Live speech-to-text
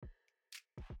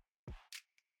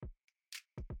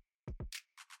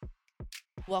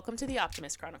Welcome to the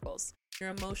Optimist Chronicles, your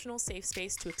emotional safe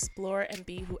space to explore and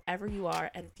be whoever you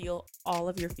are and feel all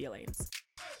of your feelings.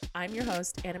 I'm your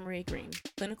host, Anna Marie Green,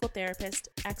 clinical therapist,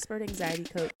 expert anxiety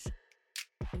coach,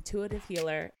 intuitive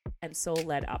healer, and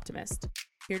soul-led optimist.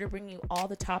 Here to bring you all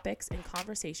the topics and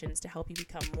conversations to help you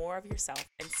become more of yourself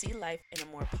and see life in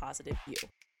a more positive view.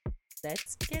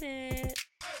 Let's get it.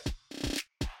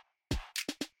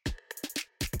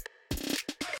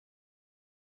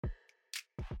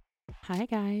 Hi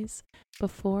guys.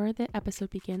 Before the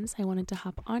episode begins, I wanted to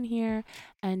hop on here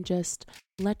and just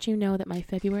let you know that my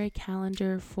February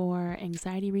calendar for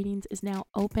anxiety readings is now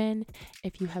open.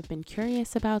 If you have been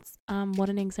curious about what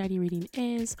an anxiety reading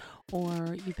is,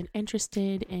 or you've been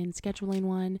interested in scheduling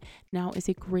one, now is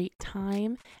a great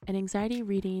time. An anxiety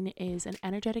reading is an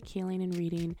energetic healing and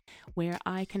reading where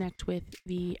I connect with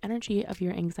the energy of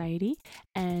your anxiety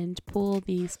and pull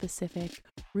the specific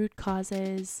root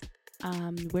causes,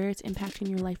 where it's impacting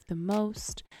your life the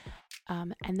most,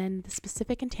 and then the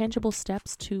specific and tangible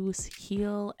steps to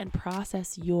heal and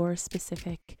process your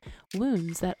specific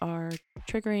wounds that are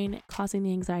causing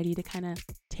the anxiety to kind of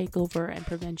take over and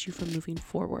prevent you from moving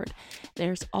forward.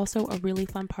 There's also a really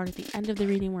fun part at the end of the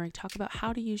reading where I talk about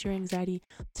how to use your anxiety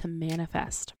to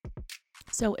manifest.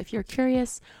 So if you're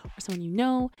curious or someone you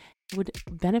know would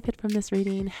benefit from this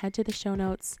reading, head to the show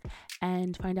notes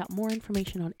and find out more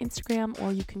information on Instagram,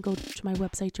 or you can go to my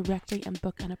website directly and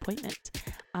book an appointment.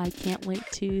 I can't wait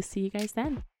to see you guys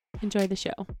then. Enjoy the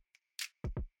show.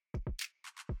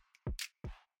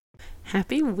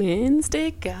 Happy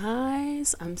Wednesday,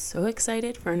 guys. I'm so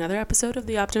excited for another episode of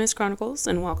the Optimist Chronicles,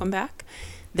 and welcome back.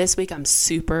 This week, I'm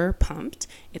super pumped.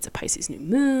 It's a Pisces new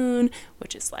moon,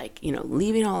 which is like,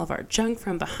 leaving all of our junk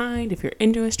from behind. If you're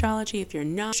into astrology, if you're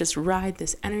not, just ride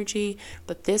this energy.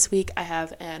 But this week, I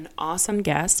have an awesome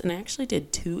guest, and I actually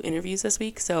did 2 interviews this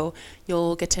week, so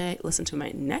you'll get to listen to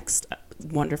my next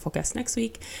wonderful guest next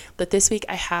week. But this week,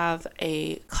 I have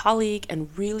a colleague and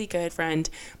really good friend,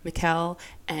 Mikel,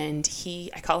 and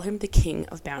I call him the king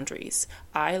of boundaries.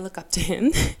 I look up to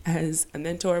him as a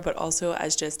mentor, but also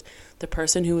as just the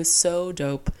person who is so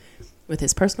dope with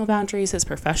his personal boundaries, his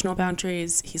professional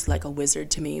boundaries. He's like a wizard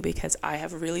to me because I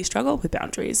have really struggled with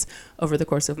boundaries over the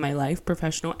course of my life,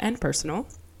 professional and personal.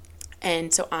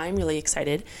 And so I'm really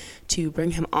excited to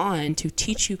bring him on to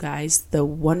teach you guys the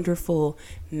wonderful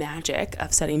magic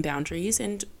of setting boundaries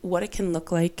and what it can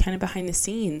look like kind of behind the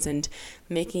scenes and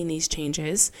making these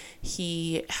changes.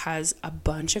 He has a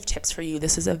bunch of tips for you.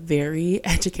 This is a very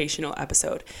educational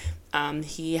episode.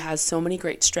 He has so many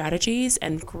great strategies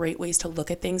and great ways to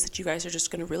look at things that you guys are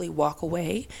just going to really walk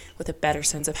away with a better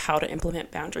sense of how to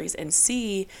implement boundaries and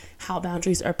see how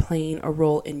boundaries are playing a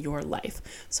role in your life.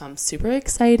 So I'm super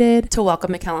excited to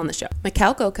welcome Mikel on the show.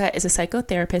 Mikel Gojcaj is a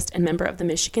psychotherapist and member of the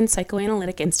Michigan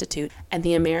Psychoanalytic Institute and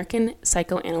the American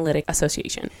Psychoanalytic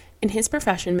Association. In his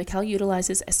profession, Mikel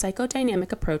utilizes a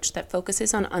psychodynamic approach that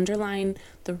focuses on underlying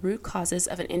the root causes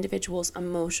of an individual's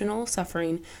emotional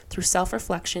suffering through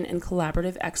self-reflection and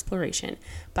collaborative exploration,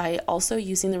 by also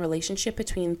using the relationship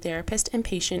between therapist and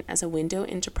patient as a window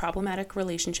into problematic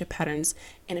relationship patterns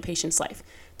in a patient's life.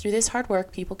 Through this hard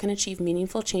work, people can achieve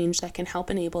meaningful change that can help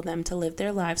enable them to live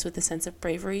their lives with a sense of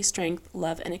bravery, strength,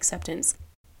 love, and acceptance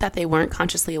that they weren't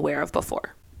consciously aware of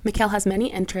before. Mikel has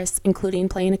many interests, including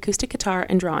playing acoustic guitar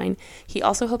and drawing. He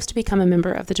also hopes to become a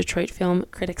member of the Detroit Film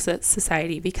Critics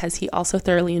Society because he also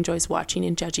thoroughly enjoys watching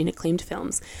and judging acclaimed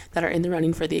films that are in the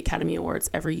running for the Academy Awards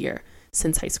every year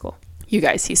since high school. You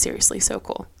guys, he's seriously so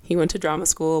cool. He went to drama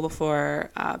school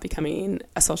before becoming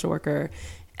a social worker,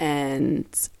 and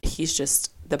he's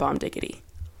just the bomb diggity.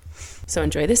 So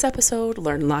enjoy this episode,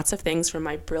 learn lots of things from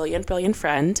my brilliant, brilliant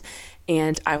friend,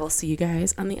 and I will see you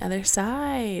guys on the other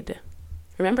side.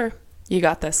 Remember, you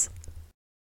got this.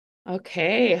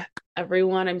 Okay,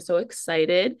 everyone, I'm so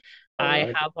excited.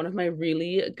 I have one of my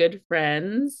really good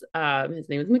friends. His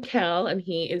name is Mikel, and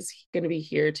he is going to be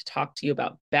here to talk to you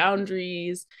about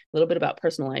boundaries, a little bit about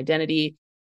personal identity.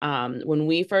 When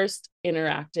we first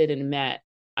interacted and met,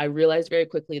 I realized very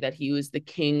quickly that he was the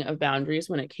king of boundaries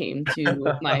when it came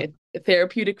to my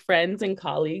therapeutic friends and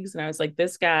colleagues. And I was like,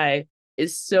 this guy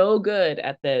is so good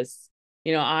at this.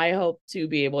 I hope to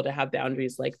be able to have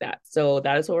boundaries like that. So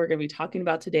that is what we're going to be talking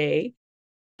about today.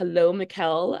 Hello,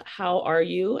 Mikel. How are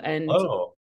you? And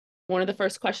one of the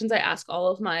first questions I ask all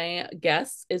of my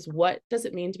guests is, what does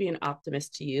it mean to be an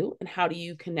optimist to you? And how do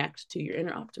you connect to your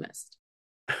inner optimist?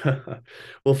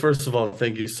 Well, first of all,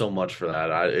 thank you so much for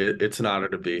that. It's an honor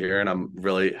to be here, and I'm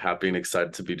really happy and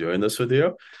excited to be doing this with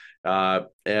you.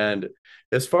 And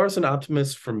as far as an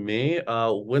optimist for me,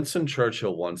 Winston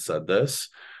Churchill once said this: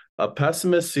 a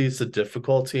pessimist sees the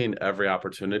difficulty in every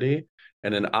opportunity,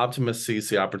 and an optimist sees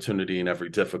the opportunity in every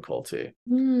difficulty.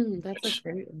 That's a Which,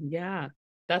 great one. Yeah,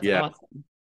 that's yeah, awesome.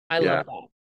 I yeah. love that.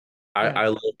 I, Yeah, I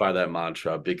live by that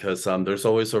mantra because there's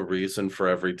always a reason for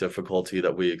every difficulty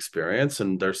that we experience,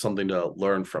 and there's something to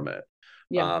learn from it.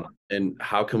 yeah, And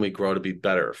how can we grow to be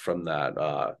better from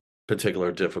that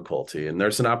particular difficulty? And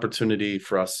there's an opportunity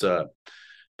for us to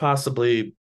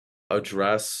possibly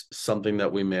address something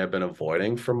that we may have been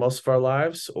avoiding for most of our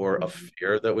lives, or a mhm,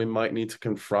 fear that we might need to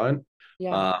confront.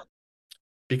 yeah, Uh,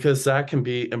 because that can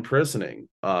be imprisoning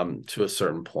to a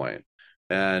certain point.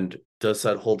 And does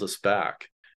that hold us back?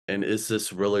 And is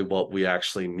this really what we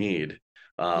actually need?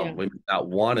 yeah, We may not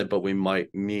want it, but we might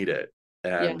need it.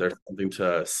 yeah. And there's something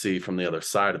to see from the other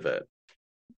side of it.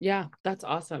 Yeah, that's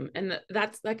awesome. And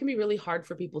that can be really hard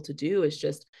for people to do, is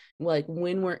just like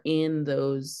when we're in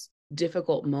those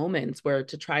difficult moments where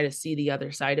to try to see the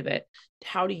other side of it.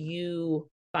 How do you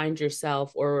find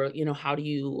yourself, or how do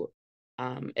you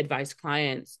advise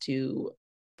clients to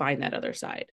find that other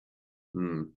side?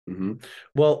 Mm-hmm.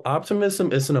 Well,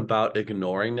 optimism isn't about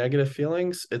ignoring negative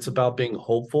feelings. It's about being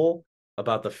hopeful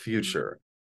about the Mhm. future,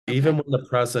 even Okay. when the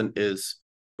present is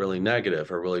really negative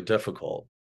or really difficult.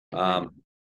 Okay. Um,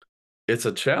 it's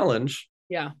a challenge,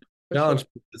 Yeah, for sure. challenge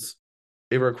because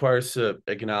it requires to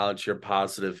acknowledge your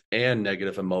positive and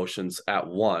negative emotions at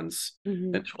once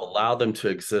Hmm. and to allow them to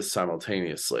exist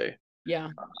simultaneously. Yeah.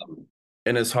 Um,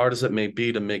 and as hard as it may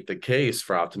be to make the case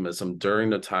for optimism during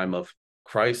the time of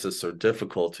crisis or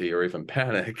difficulty or even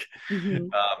panic, Hmm.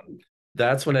 um,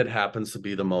 that's when it happens to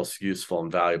be the most useful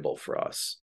and valuable for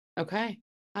us. Okay.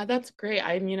 That's great.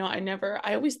 I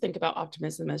always think about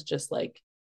optimism as just like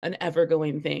an ever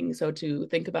going thing. So to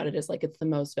think about it as like it's the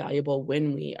most valuable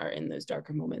when we are in those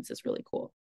darker moments is really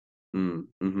cool.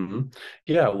 Mm-hmm.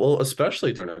 Yeah, well,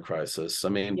 especially during a crisis. I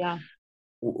mean, Yeah.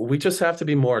 we just have to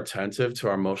be more attentive to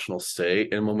our emotional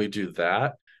state. And when we do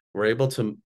that, we're able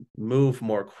to move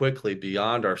more quickly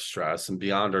beyond our stress and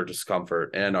beyond our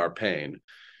discomfort and our pain.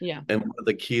 Yeah. And one of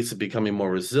the keys to becoming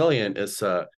more resilient is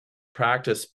to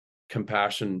practice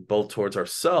compassion both towards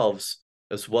ourselves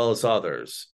as well as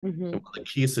others. And Hmm. one of the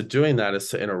keys to doing that is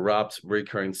to interrupt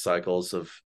recurring cycles of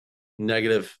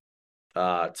negative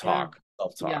Yeah. talk, Yeah.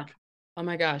 self-talk. Oh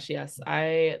my gosh. Yes.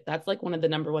 That's like one of the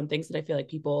number one things that I feel like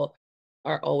people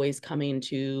are always coming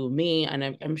to me.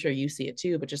 And I'm sure you see it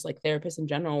too, but just like therapists in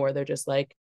general, where they're just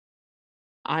like,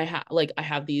 I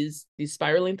have these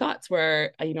spiraling thoughts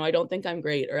where I don't think I'm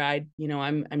great, or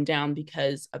I'm down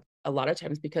because of, a lot of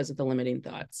times because of the limiting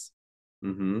thoughts.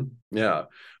 Yeah.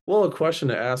 Well, a question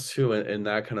to ask too in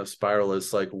that kind of spiral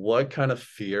is like, what kind of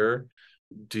fear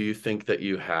do you think that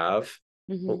you have?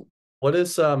 Hmm. Wh- What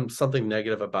is something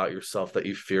negative about yourself that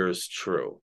you fear is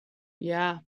true?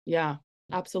 Yeah, yeah,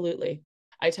 absolutely.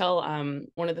 I tell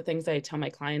One of the things I tell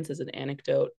my clients as an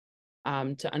anecdote,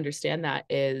 to understand that,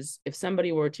 is if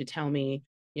somebody were to tell me,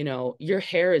 your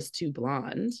hair is too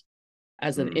blonde,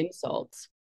 as an Mm, insult,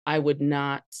 I would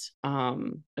not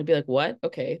I'd be like, what?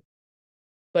 Okay.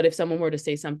 But if someone were to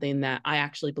say something that I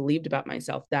actually believed about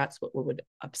myself, that's what would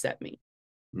upset me.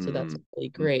 So that's a mm, really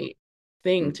mm, great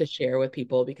thing mm, to share with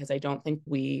people, because I don't think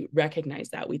we recognize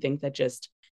that. We think that just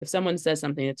if someone says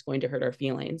something, it's going to hurt our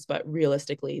feelings. But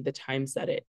realistically, the times that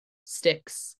it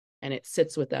sticks and it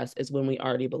sits with us is when we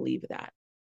already believe that.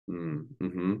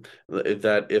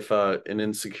 That if an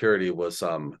insecurity was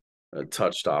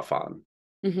touched off on.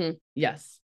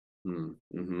 Yes.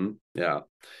 Yeah.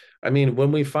 I mean,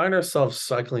 when we find ourselves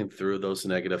cycling through those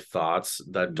negative thoughts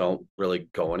that Mhm. don't really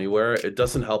go anywhere, it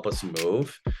doesn't help us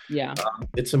move. Yeah.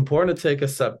 It's important to take a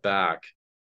step back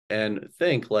and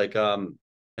think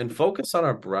and focus on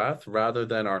our breath rather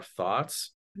than our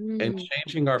thoughts, and Mm.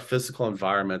 changing our physical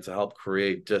environment to help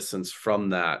create distance from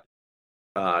that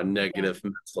Yeah. negative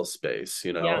mental space.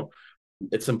 Yeah.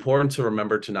 It's important to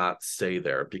remember to not stay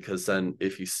there, because then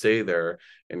if you stay there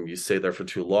and you stay there for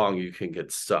too long, you can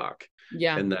get stuck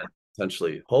Yeah. and then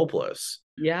potentially hopeless.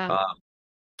 Yeah. Uh,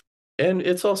 and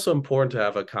it's also important to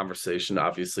have a conversation,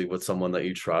 obviously, with someone that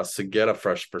you trust to get a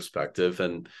fresh perspective.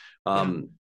 And Yeah. um,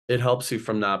 it helps you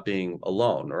from not being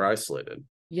alone or isolated.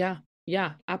 Yeah.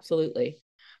 Yeah. Absolutely.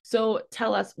 So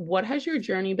tell us, what has your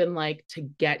journey been like to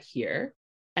get here?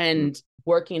 Mm. And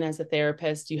working as a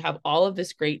therapist, you have all of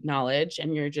this great knowledge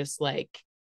and you're just like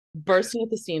bursting at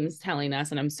the seams telling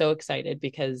us. And I'm so excited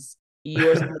because you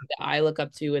are somebody that I look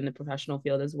up to in the professional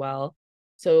field as well.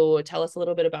 So tell us a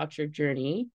little bit about your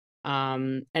journey,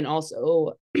 and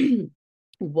also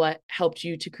what helped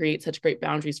you to create such great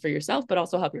boundaries for yourself, but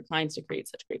also help your clients to create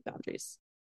such great boundaries.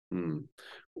 Mm.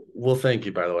 Well, thank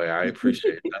you, by the way. I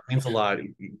appreciate it. That means a lot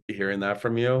hearing that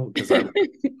from you, because I learned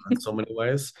in so many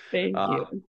ways. Thank Uh,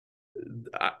 you.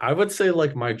 I would say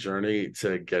like my journey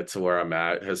to get to where I'm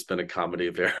at has been a comedy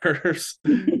of errors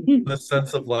in the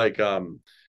sense of like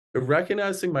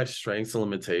recognizing my strengths and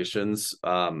limitations,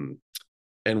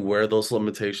 and where those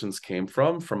limitations came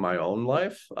from my own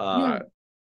life. Yeah.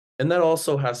 And that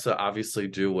also has to obviously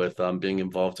do with being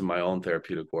involved in my own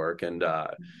therapeutic work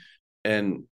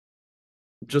and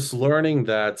just learning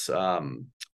that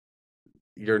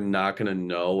you're not going to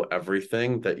know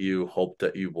everything that you hope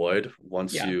that you would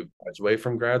once Yeah. you graduate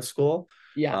from grad school.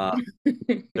 Yeah. Uh,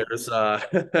 there's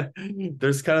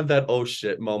there's kind of that oh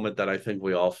shit moment that I think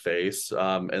we all face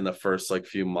in the first like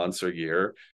few months or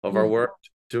year of our Mhm. work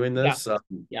doing Yeah. this.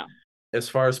 Yeah. As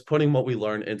far as putting what we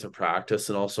learn into practice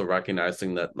and also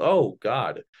recognizing that, oh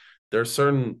God, there's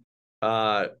certain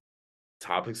uh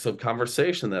topics of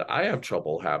conversation that I have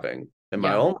trouble having in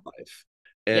my Yeah. own life.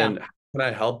 Yeah. And how can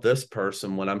I help this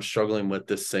person when I'm struggling with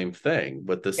this same thing,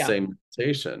 with this Yeah. same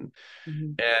limitation?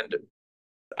 Mhm. And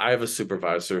I have a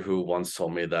supervisor who once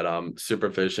told me that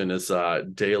supervision is a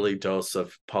daily dose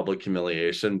of public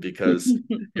humiliation because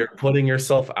you're putting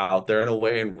yourself out there in a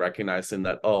way and recognizing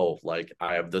that, oh, like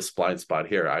I have this blind spot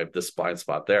here, I have this blind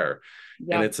spot there. And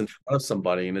Yeah. it's in front of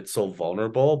somebody and it's so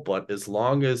vulnerable. But as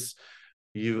long as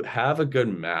you have a good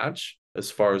match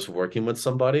as far as working with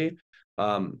somebody,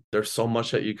 there's so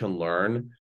much that you can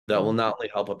learn that will Mhm. not only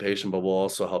help a patient, but will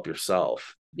also help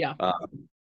yourself. Yeah.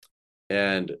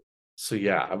 And so,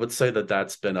 yeah, I would say that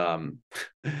that's been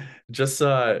just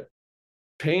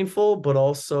painful, but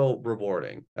also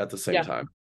rewarding at the same Yeah. time.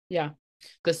 Yeah.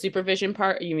 The supervision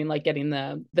part, you mean like getting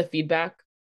the feedback?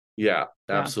 Yeah,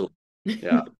 Yeah. absolutely.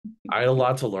 Yeah. I had a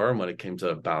lot to learn when it came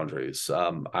to boundaries.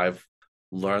 I've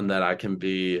learned that I can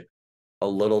be a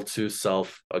little too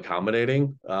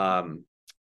self-accommodating,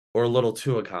 or a little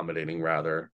too accommodating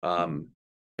rather,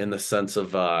 in the sense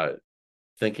of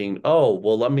thinking, oh,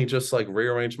 well, let me just like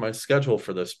rearrange my schedule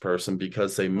for this person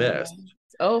because they Oh yeah. missed.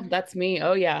 Oh, that's me.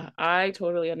 Oh yeah. I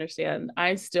totally understand.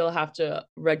 I still have to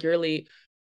regularly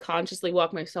consciously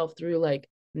walk myself through like,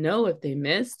 no, if they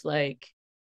missed, like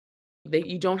they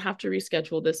you don't have to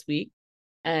reschedule this week.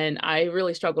 And I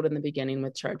really struggled in the beginning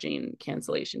with charging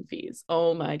cancellation fees.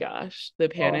 Oh my gosh, the Oh,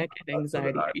 panic and so did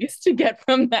anxiety I. I used to get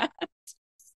from that.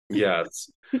 Yes.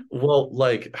 Well,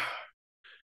 like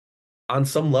on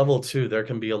some level too, there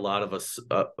can be a lot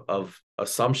of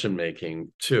assumption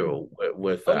making too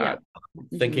with Oh yeah. that,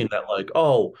 Hmm. thinking that like,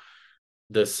 oh,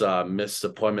 this missed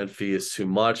appointment fee is too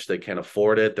much. They can't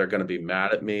afford it. They're going to be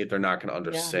mad at me. They're not going to Yeah.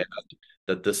 understand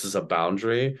that this is a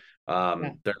boundary.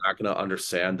 Yeah. They're not going to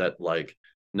understand that like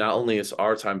not only is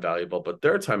our time valuable, but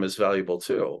their time is valuable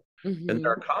too. And there Hmm.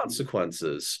 are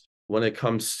consequences when it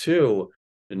comes to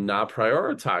not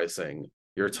prioritizing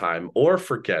your time or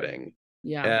forgetting.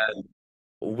 Yeah. And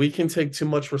we can take too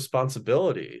much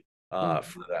responsibility for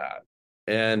Hmm. that.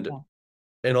 And Yeah.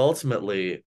 and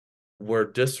ultimately we're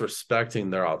disrespecting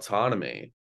their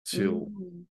autonomy to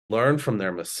Hmm. learn from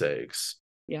their mistakes,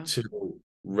 Yeah. to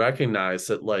recognize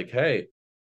that, like, hey,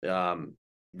 um,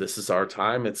 this is our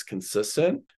time, it's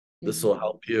consistent. This will Hmm.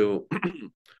 help you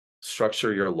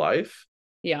structure your life.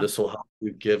 Yeah. This will help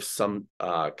you give some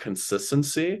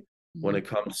consistency when Hmm. it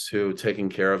comes to taking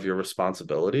care of your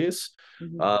responsibilities.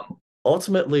 Hmm.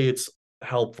 Ultimately, it's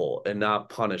helpful and not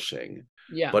punishing,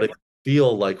 Yeah. but it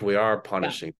feel like we are Yeah.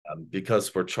 punishing them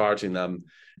because we're charging them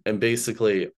and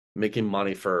basically making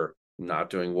money for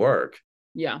not doing work.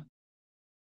 Yeah.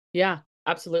 Yeah,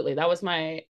 absolutely. That was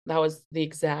the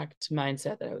exact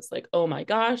mindset that I was like, oh my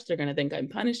gosh, they're gonna think I'm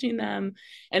punishing them.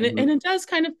 And it Mhm. and it does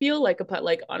kind of feel like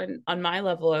like on my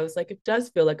level, I was like, it does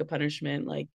feel like a punishment.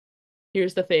 Like,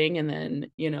 here's the thing, and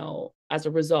then, as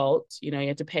a result, you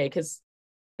have to pay because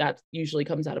that usually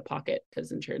comes out of pocket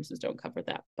because insurances don't cover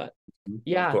that. But Of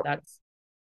yeah, course. that's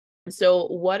so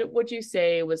what would you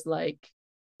say was like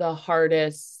the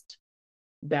hardest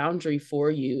boundary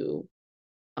for you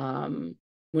um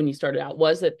when you started out?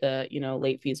 Was it the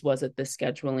late fees? Was it the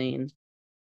scheduling?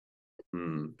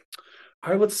 Hmm.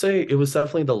 I would say it was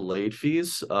definitely the late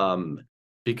fees,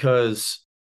 because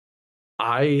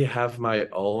I have my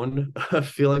own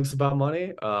feelings about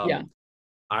money. Yeah.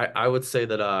 I would say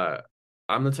that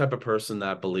I'm the type of person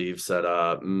that believes that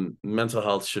mental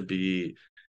health should be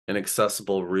an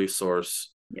accessible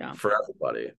resource Yeah. for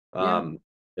everybody, Yeah.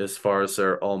 as far as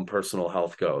their own personal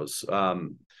health goes.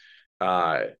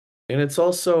 Uh, and it's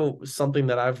also something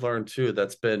that I've learned too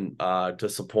that's been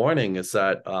disappointing is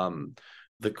that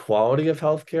the quality of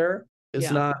healthcare is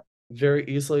Yeah. not very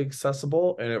easily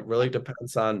accessible, and it Yeah. really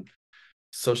depends on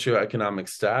socioeconomic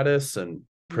status and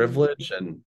Hmm. privilege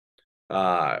and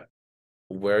uh,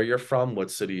 where you're from, what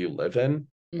city you live in.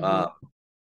 Hmm. Uh,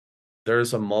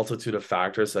 there's a multitude of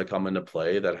factors that come into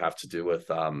play that have to do with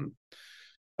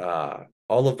all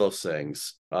of those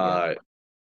things. Yeah.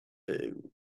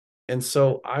 And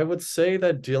so I would say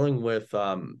that dealing with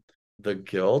the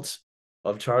guilt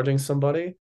of charging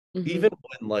somebody, Mm-hmm. even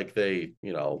when like they,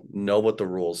 know what the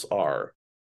rules are,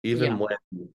 even Yeah.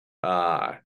 when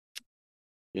uh,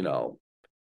 you know,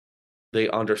 they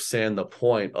understand the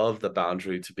point of the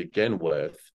boundary to begin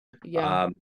with, Yeah.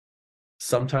 um,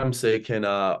 sometimes they can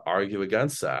argue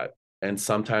against that. And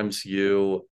sometimes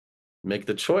you make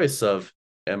the choice of,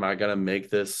 am I going to make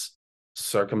this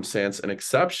circumstance an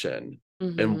exception?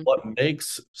 And Mm-hmm. what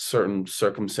makes certain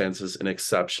circumstances an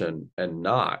exception and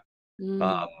not? Mm.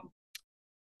 Um,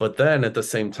 but then at the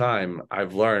same time,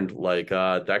 I've learned like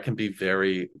that can be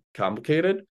very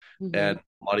complicated Mm-hmm. and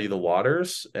muddy the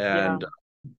waters. Yeah. And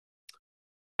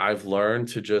I've learned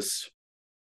to just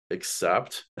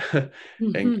accept and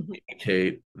Mm-hmm.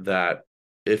 communicate that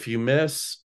if you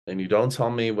miss and you don't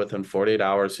tell me within 48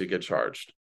 hours, you get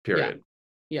charged, Yeah. period.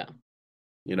 Yeah.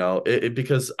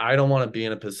 Because I don't want to be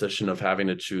in a position of having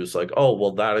to choose like, oh,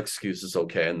 well, that excuse is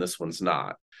okay and this one's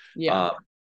not. Yeah. Um,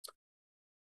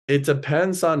 it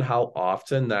depends on how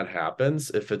often that happens,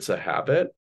 if it's a habit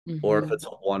or if Mm-hmm. it's a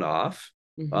one-off.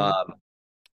 Mm-hmm. Um,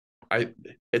 I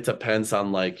it depends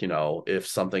on like, if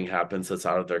something happens that's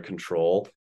out of their control.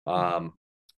 Um,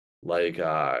 like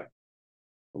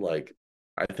like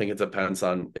I think it depends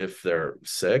on if they're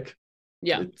sick.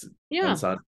 Yeah. It Yeah. depends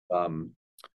on um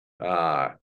uh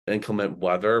inclement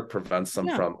weather prevents them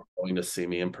Yeah. from going to see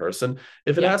me in person.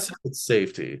 If it Yeah. has to do with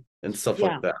safety and stuff Yeah.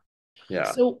 like that.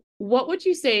 Yeah. So, what would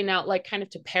you say now, like, kind of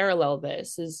to parallel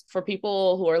this, is for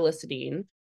people who are listening,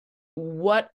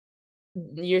 what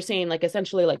you're saying, like,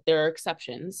 essentially, like, there are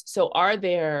exceptions. So, are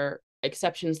there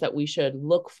exceptions that we should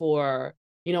look for,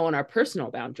 in our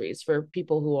personal boundaries for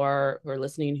people who are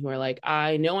listening, who are like,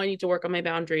 I know I need to work on my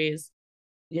boundaries.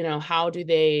 How do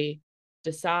they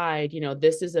decide,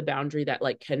 this is a boundary that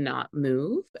like cannot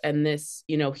move, and this,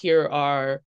 here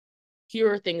are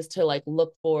things to like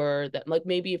look for that, like,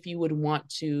 maybe if you would want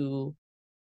to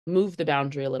move the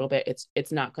boundary a little bit,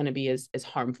 it's not going to be as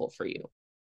harmful for you.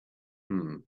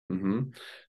 Mm-hmm.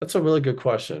 That's a really good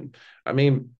question. I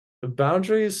mean,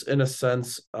 boundaries in a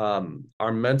sense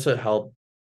are meant to help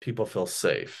people feel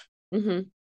safe, Mm-hmm.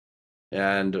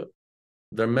 and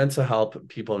they're meant to help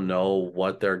people know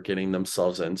what they're getting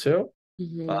themselves into.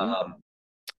 Mm-hmm. Um,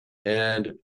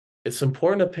 and it's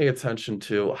important to pay attention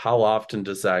to how often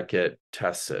does that get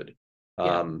tested.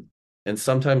 Yeah. Um, and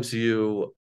sometimes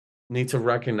you need to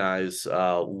recognize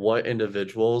what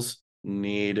individuals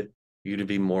need you to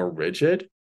be more rigid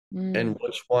Mm. and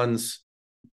which ones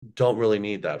don't really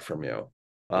need that from you.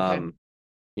 Okay. Um,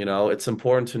 it's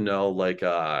important to know like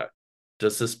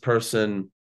does this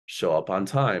person show up on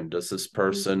time? Does this Mm-hmm.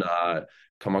 person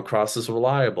come across as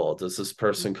reliable? Does this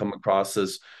person come across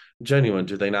as genuine?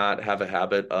 Do they not have a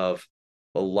habit of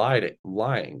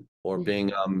lying or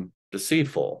being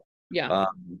deceitful? Yeah.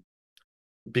 Um,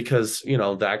 because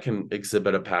that can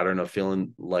exhibit a pattern of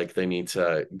feeling like they need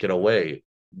to get away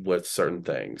with certain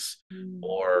things Mm-hmm.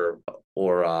 or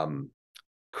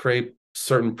create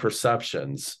certain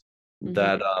perceptions Mm-hmm.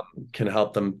 that can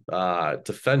help them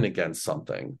defend against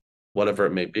something, whatever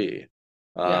it may be.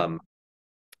 Yeah. Um,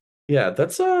 yeah,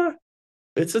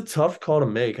 it's a tough call to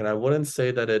make, and I wouldn't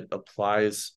say that it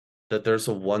applies that there's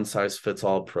a one size fits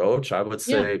all approach. I would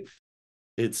Yeah. say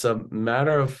it's a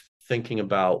matter of thinking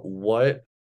about what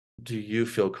do you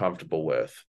feel comfortable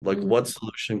with? Like, Mm-hmm. what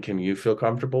solution can you feel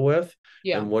comfortable with,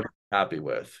 Yeah. and what are you happy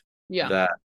with Yeah.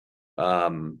 that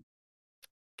um,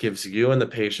 gives you and the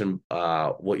patient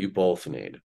what you both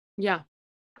need. Yeah.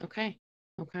 Okay.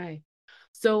 Okay.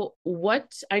 So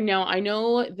what I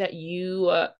know that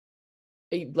you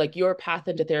like your path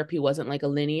into therapy wasn't like a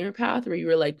linear path where you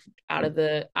were like out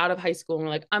of high school and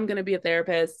were like, I'm gonna be a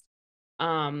therapist.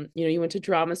 You went to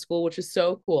drama school, which is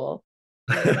so cool.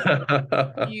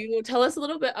 You tell us a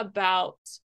little bit about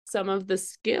some of the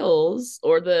skills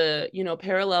or the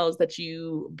parallels that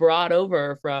you brought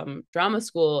over from drama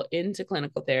school into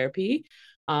clinical therapy,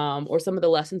 or some of the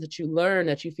lessons that you learned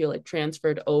that you feel like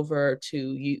transferred over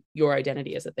to your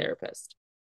identity as a therapist.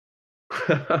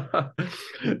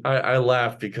 I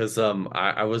laugh because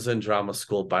I was in drama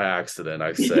school by accident,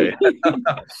 I say.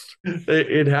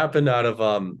 It happened out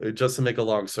of just to make a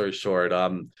long story short,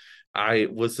 I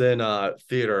was in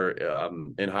theater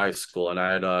in high school, and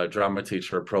I had a drama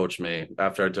teacher approach me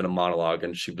after I did a monologue,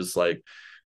 and she was like,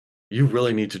 you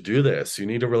really need to do this. You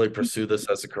need to really pursue this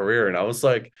as a career. And I was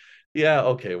like, yeah,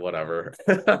 okay, whatever.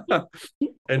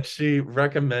 And she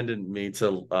recommended me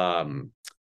to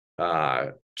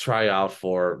try out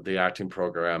for the acting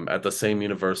program at the same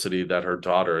university that her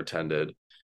daughter attended.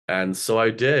 And so I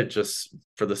did, just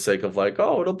for the sake of like,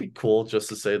 oh, it'll be cool just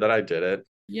to say that I did it.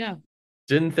 Yeah.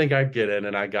 Didn't think I'd get in,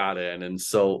 and I got in. And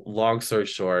so long story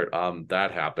short,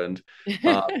 that happened.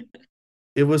 Uh,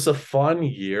 it was a fun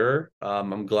year.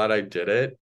 I'm glad I did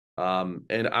it.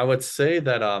 And I would say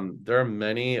that there are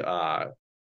many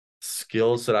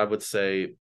skills that I would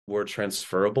say were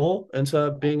transferable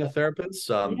into being a therapist.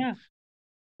 Yeah.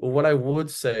 What I would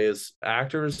say is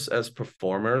actors as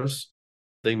performers,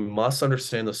 they must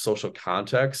understand the social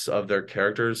context of their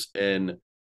characters in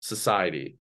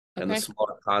society and the Okay.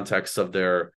 smaller context of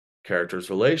their characters'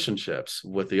 relationships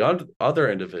with the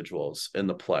other individuals in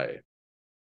the play,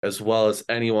 as well as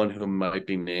anyone who might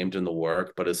be named in the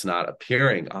work but is not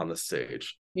appearing on the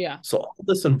stage. Yeah. So all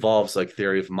this involves like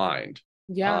theory of mind,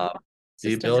 Yeah. uh,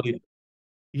 the Systemic. ability,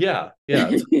 yeah,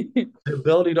 the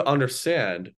ability to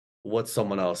understand what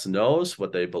someone else knows,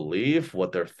 what they believe,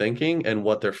 what they're thinking, and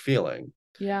what they're feeling.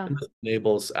 Yeah. And this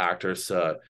enables actors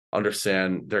to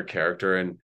understand their character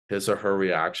and his or her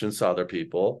reactions to other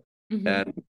people. Hmm.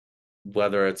 And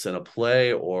whether it's in a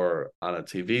play or on a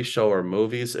TV show or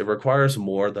movies, it requires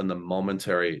more than the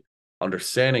momentary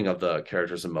understanding of the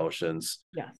character's emotions,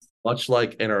 Yes. much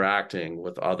like interacting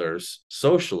with others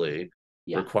socially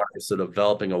Yeah. requires the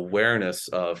developing awareness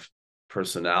of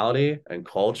personality and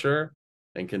culture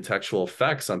and contextual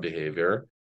effects on behavior.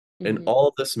 And Hmm. all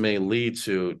of this may lead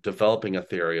to developing a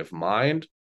theory of mind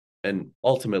and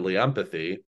ultimately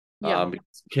empathy. Yeah.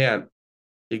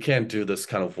 You can't do this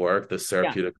kind of work, this Yeah.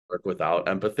 therapeutic work, without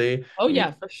empathy, Oh and you yeah,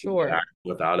 can't for do sure. act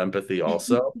without empathy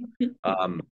also.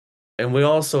 Um, and we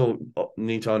also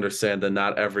need to understand that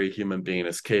not every human being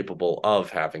is capable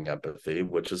of having empathy,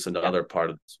 which is Yeah. another part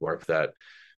of this work that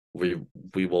we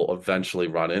we will eventually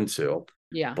run into.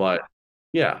 Yeah. But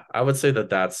yeah, I would say that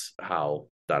that's how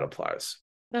that applies.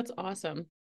 That's awesome.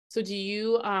 So do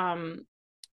you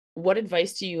what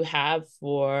advice do you have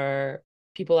for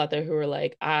people out there who are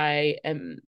like, I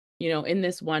am, in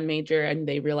this one major and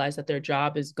they realize that their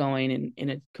job is going in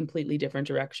a completely different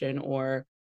direction, or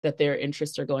that their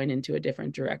interests are going into a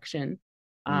different direction?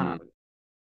 Um,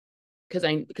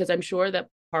 Mm, because I'm sure that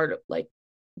part of like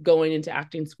going into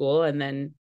acting school and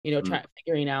then, mm,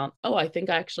 figuring out, oh, I think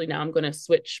actually now I'm going to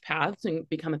switch paths and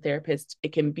become a therapist.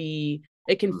 It can mm,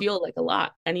 feel like a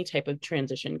lot. Any type of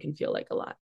transition can feel like a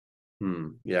lot.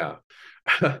 yeah.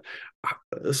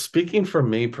 Speaking for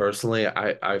me personally,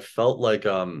 I felt like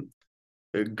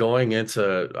going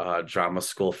into drama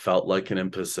school felt like an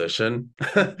imposition.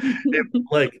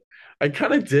 Like I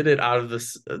kind of did it out of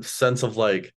this sense of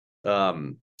like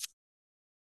um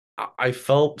I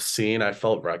felt seen, I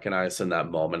felt recognized in that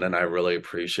moment, and I really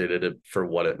appreciated it for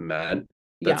what it meant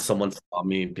that Yeah. someone saw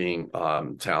me being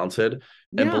talented and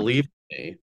Yeah. believed in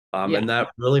me. Yeah. And that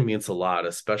really means a lot,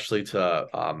 especially to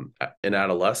an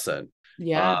adolescent.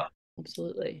 Yeah. Uh,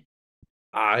 Absolutely.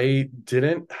 I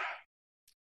didn't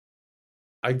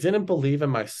I didn't believe in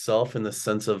myself in the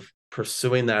sense of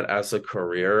pursuing that as a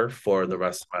career for the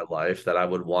rest of my life, that I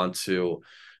would want to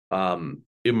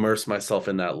immerse myself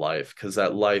in that life, because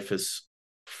that life is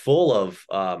full of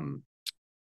not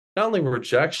only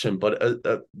rejection, but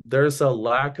there's a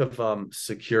lack of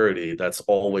security that's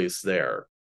always there.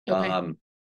 Okay.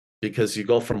 Because you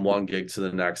go from one gig to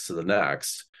the next to the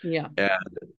next. Yeah. And,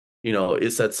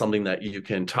 is that something that you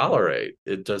can tolerate?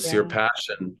 It does your Yeah.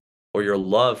 passion or your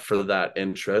love for that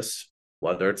interest,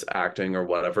 whether it's acting or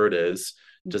whatever it is,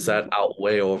 does Hmm. that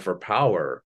outweigh,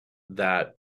 overpower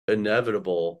that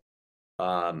inevitable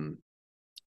um,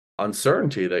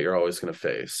 uncertainty that you're always going to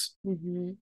face?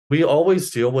 Hmm. We always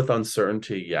deal with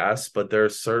uncertainty, yes, but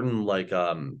there's certain like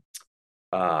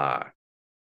uh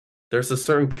there's a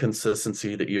certain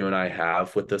consistency that you and I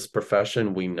have with this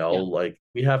profession. We know, Yeah. like,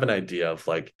 we have an idea of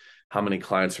like how many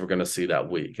clients we're going to see that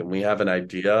week. And we have an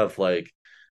idea of like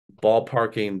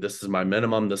ballparking, this is my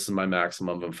minimum, this is my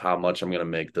maximum of how much I'm going to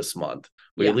make this month.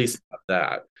 We at Yeah. least have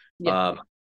that. Yeah.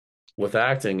 With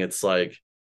acting, it's like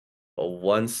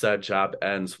once that job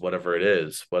ends, whatever it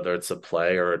is, whether it's a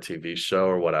play or a TV show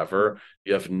or whatever,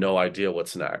 you have no idea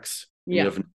what's next. And you Yeah.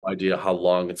 have no idea how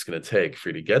long it's going to take for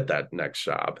you to get that next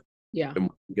job Yeah. and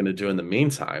what you're going to do in the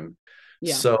meantime.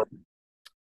 Yeah. So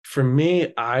for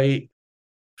me, I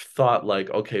thought like,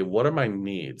 okay, what are my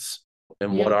needs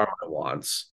and what Yeah. are my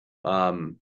wants?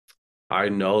 Um, I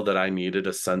know that I needed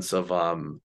a sense of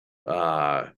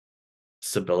uh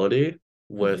stability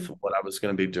with Hmm. what I was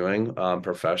going to be doing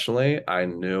professionally. I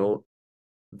knew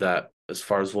that as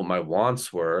far as what my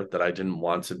wants were, that I didn't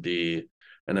want to be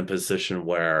in a position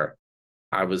where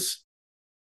I was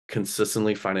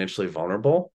consistently financially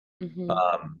vulnerable. Hmm.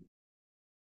 Um,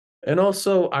 And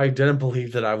also, I didn't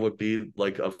believe that I would be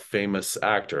like a famous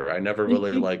actor. I never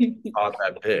really like thought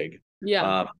that big.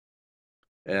 Yeah. Um,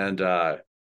 and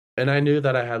and I knew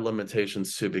that I had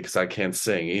limitations too because I can't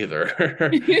sing either.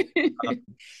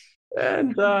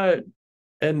 And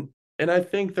and and I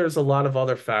think there's a lot of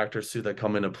other factors too that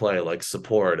come into play, like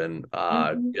support and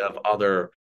Mhm. you have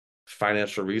other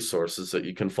financial resources that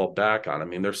you can fall back on. I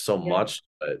mean, there's so Yeah. much,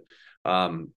 but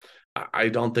I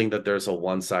don't think that there's a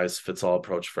one size fits all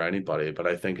approach for anybody, but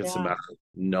I think it's a Yeah. matter of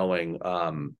knowing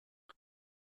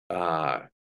uh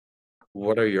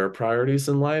what are your priorities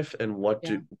in life and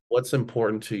Yeah. what's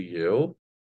important to you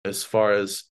as far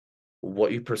as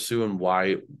what you pursue and why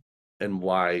you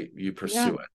Yeah.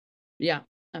 pursue it. Yeah.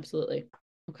 Absolutely.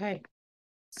 Okay.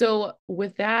 So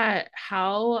with that,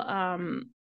 how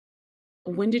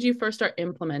when did you first start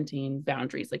implementing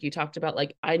boundaries? Like you talked about,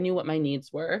 like I knew what my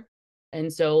needs were.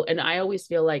 And I always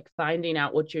feel like finding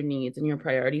out what your needs and your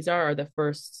priorities are the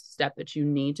first step that you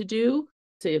need to do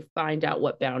to find out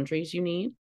what boundaries you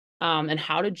need. And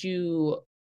how did you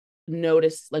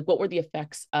notice, like, what were the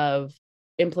effects of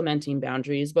implementing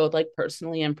boundaries, both like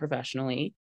personally and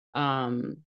professionally?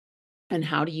 Um, and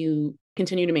how do you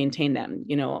continue to maintain them?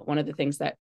 One of the things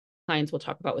that clients will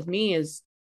talk about with me is,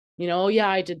 oh yeah,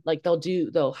 I did, like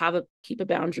they'll have a keep a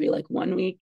boundary like 1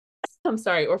 week, I'm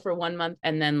sorry, or for 1 month,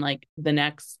 and then like the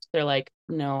next they're like,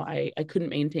 no, I couldn't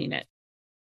maintain it.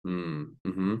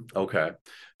 Okay.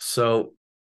 So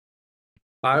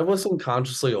I wasn't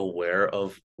consciously aware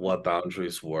of what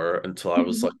boundaries were until I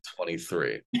was like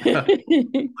 23.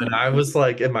 When I was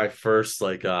like in my first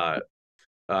like uh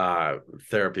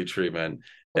therapy treatment.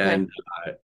 Okay. And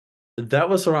that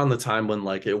was around the time when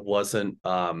like it wasn't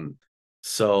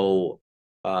so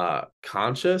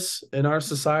conscious in our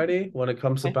society when it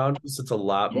comes to Okay. boundaries. It's a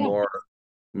lot Yeah. more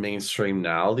mainstream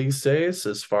now these days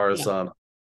as far as Yeah.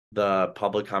 the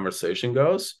public conversation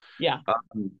goes. Yeah.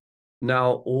 Um,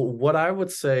 Now, what I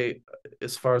would say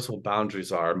as far as what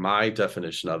boundaries are, my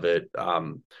definition of it,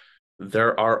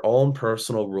 there are own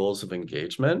personal rules of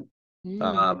engagement. Mm,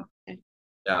 Um, okay.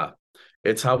 yeah,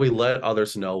 it's how we let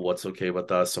others know what's okay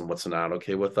with us and what's not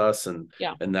okay with us,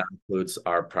 Yeah. and that includes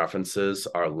our preferences,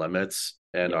 our limits,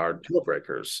 and Yeah. our deal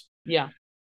breakers. Yeah.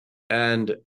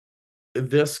 And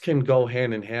this can go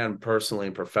hand in hand personally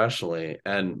and professionally.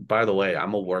 And by the way,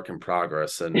 I'm a work in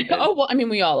progress, and Oh well, I mean,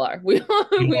 we all are. we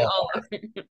We all all are.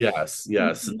 are. Yes,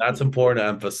 yes. That's important to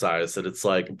emphasize that it's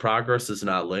like progress is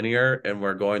not linear, and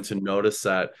we're going to notice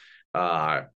that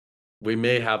uh we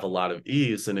may have a lot of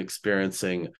ease in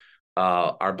experiencing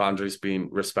our boundaries being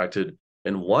respected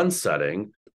in one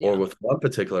setting or Yeah. with one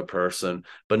particular person,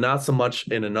 but not so much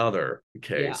in another Yeah.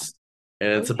 case.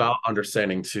 And Oh it's yeah. about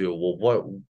understanding too,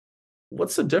 well,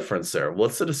 what's the difference there?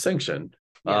 What's the distinction?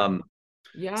 Yeah. Um,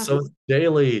 Yeah. so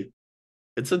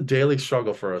it's a daily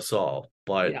struggle for us all,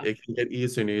 but Yeah. it can get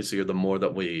easier and easier the more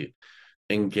that we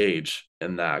engage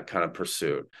in that kind of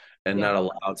pursuit and Yeah. not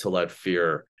allow to let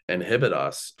fear inhibit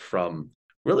us from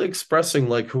really expressing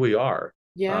like who we are.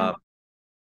 Yeah. Uh,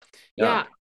 yeah. Yeah.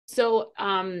 So,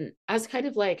 as kind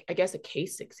of like, I guess, a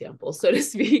case example, so to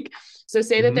speak. So,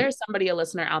 say that Mhm. there's somebody, a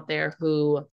listener out there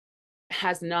who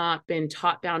has not been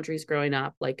taught boundaries growing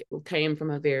up, like came from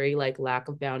a very like lack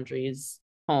of boundaries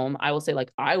home. I will say,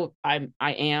 like, I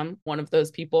am one of those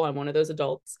people. I'm one of those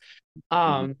adults.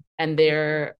 Mhm. And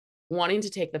they're wanting to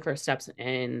take the first steps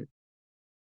in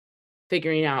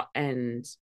figuring out and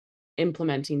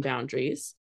implementing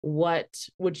boundaries. What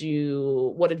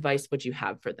advice would you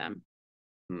have for them?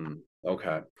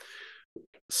 Okay.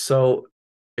 So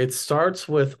it starts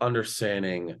with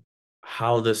understanding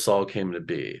how this all came to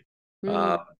be.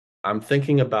 Uh, Mm, I'm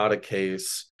thinking about a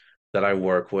case that I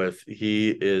work with. He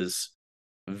is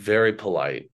very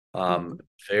polite, mhm.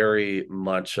 very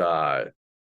much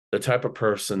the type of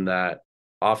person that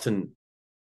often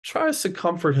tries to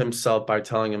comfort himself by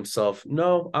telling himself,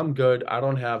 no, I'm good. I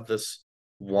don't have this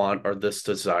want or this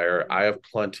desire. I have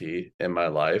plenty in my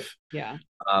life. Yeah.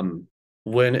 Um,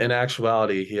 when in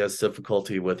actuality, he has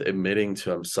difficulty with admitting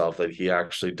to himself that he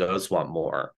actually does want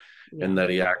more Yeah. and that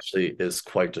he actually is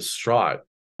quite distraught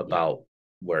Yeah. about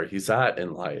where he's at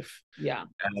in life. Yeah.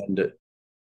 And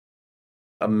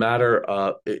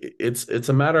it's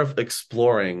a matter of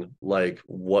exploring like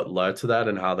what led to that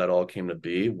and how that all came to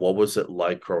be. What was it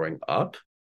like growing up?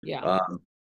 Yeah. Um,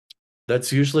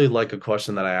 that's usually like a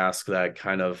question that I ask that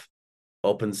kind of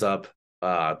opens up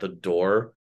the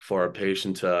door for a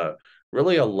patient to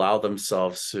really allow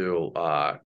themselves to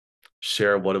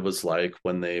share what it was like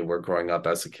when they were growing up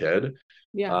as a kid.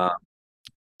 Yeah. Uh,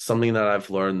 Something that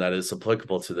I've learned that is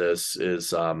applicable to this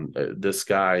is this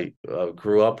guy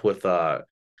grew up with a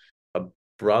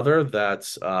brother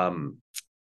that's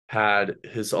had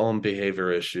his own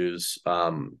behavior issues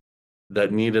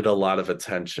that needed a lot of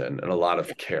attention and a lot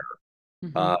of care.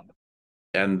 Mm-hmm. Uh,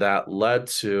 and that led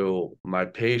to my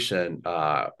patient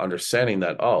understanding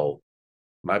that, oh,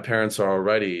 my parents are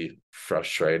already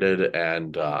frustrated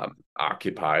and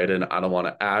occupied, and I don't want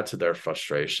to add to their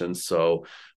frustration. So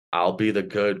I'll be the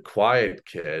good, quiet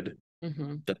kid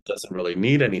Mm-hmm. that doesn't really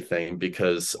need anything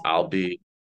because I'll be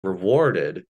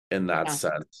rewarded in that Yeah.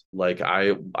 sense. Like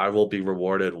I will be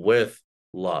rewarded with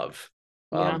love.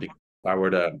 Yeah. Because if I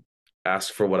were to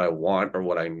ask for what I want or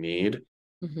what I need,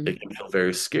 Mm-hmm. it can feel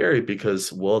very scary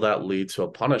because will that lead to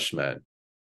a punishment?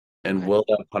 And Okay. will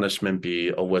that punishment be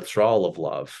a withdrawal of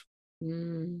love?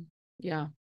 Mm. Yeah.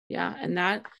 Yeah. And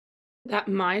that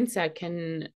mindset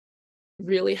can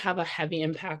really have a heavy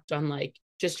impact on like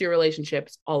just your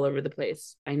relationships all over the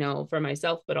place. I know for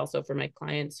myself, but also for my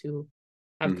clients who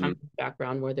have come Hmm. from a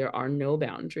background where there are no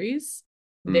boundaries.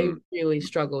 They Mm, really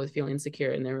struggle with feeling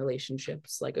secure in their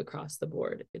relationships, like across the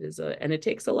board. And it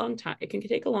takes a long time. It can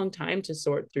take a long time to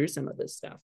sort through some of this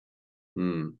stuff.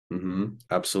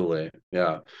 absolutely.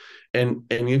 Yeah. And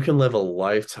you can live a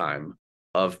lifetime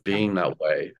of Yeah. being that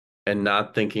way and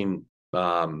not thinking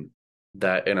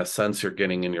that in a sense you're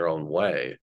getting in your own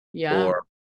way. Yeah. Or,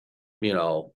 you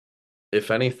know, if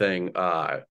anything,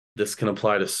 this can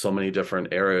apply to so many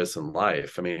different areas in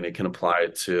life. I mean, it can apply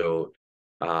to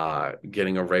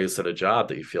getting a raise at a job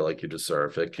that you feel like you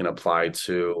deserve. It can apply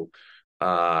to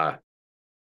uh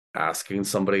asking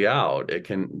somebody out. It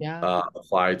can Yeah.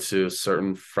 apply to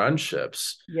certain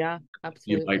friendships Yeah.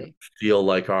 you might Absolutely. feel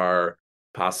like are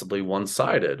possibly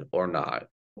one-sided or not.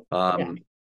 Yeah. Um,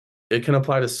 it can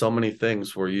apply to so many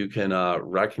things where you can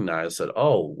recognize that,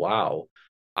 oh, wow,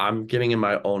 I'm getting in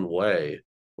my own way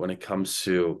when it comes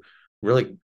to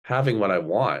really having what I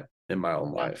want in my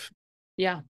own Yeah. life.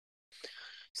 Yeah.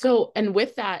 So, and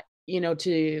with that,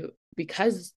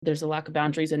 because there's a lack of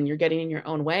boundaries and you're getting in your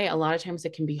own way, a lot of times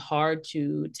it can be hard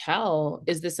to tell,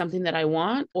 is this something that I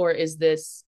want, or is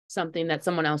this something that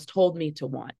someone else told me to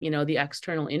want? The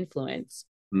external influence.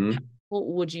 Mhm. What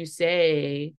would you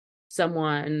say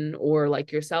someone or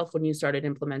like yourself, when you started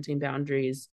implementing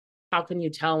boundaries, how can you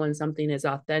tell when something is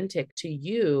authentic to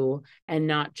you and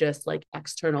not just like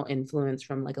external influence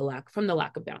from like from the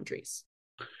lack of boundaries?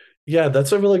 Yeah,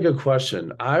 that's a really good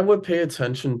question. I would pay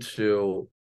attention to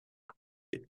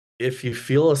if you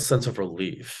feel a sense of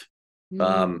relief. Mm,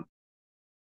 Um,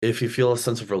 if you feel a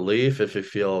sense of relief, if you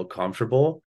feel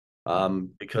comfortable,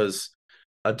 because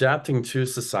adapting to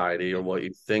society or what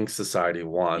you think society yeah.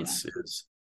 wants is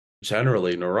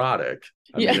generally neurotic.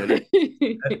 I mean,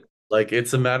 Yeah. like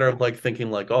it's a matter of like thinking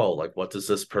like, oh, like what does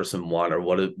this person want or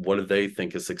what do they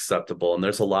think is acceptable? And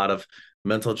there's a lot of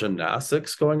mental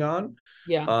gymnastics going on,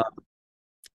 Yeah. uh,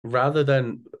 rather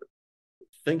than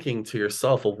thinking to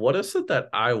yourself, well, what is it that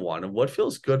I want and what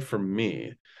feels good for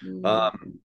me? Mm,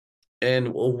 Um,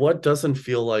 and what doesn't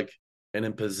feel like an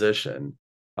imposition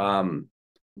um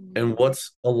and mm,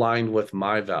 what's aligned with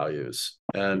my values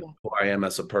and yeah. who I am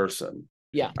as a person.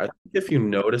 Yeah. I think if you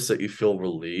notice that you feel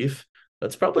relief,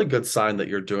 that's probably a good sign that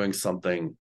you're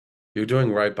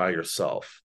doing right by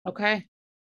yourself. Okay.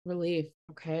 Relief.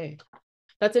 Okay.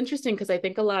 That's interesting because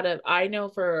I know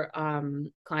for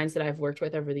clients that I've worked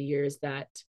with over the years that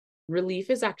relief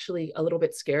is actually a little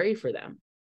bit scary for them.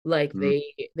 Like Mm,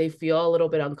 they feel a little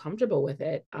bit uncomfortable with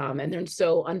it, and they're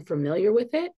so unfamiliar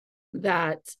with it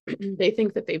that they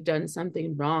think that they've done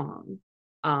something wrong,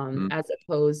 mm, as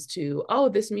opposed to, oh,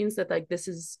 this means that like this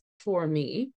is for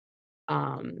me.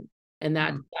 um, and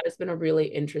that mm, that has been a really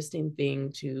interesting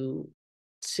thing to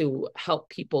help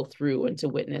people through and to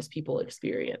witness people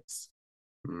experience.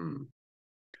 mm.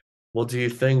 Well, do you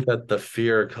think that the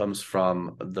fear comes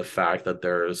from the fact that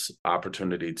there's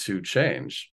opportunity to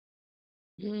change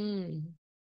Mm.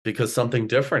 because something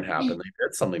different happened? They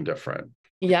did something different.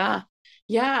 Yeah.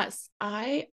 Yes.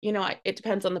 It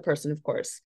depends on the person, of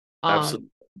course. Absolutely.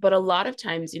 But a lot of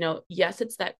times, yes,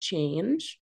 it's that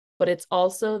change, but it's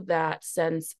also that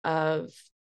sense of,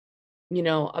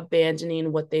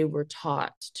 abandoning what they were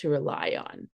taught to rely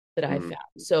on that I Mm,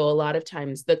 found. So a lot of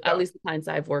times, at yeah. least the clients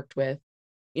I've worked with,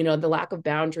 the lack of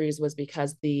boundaries was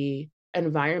because the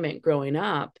environment growing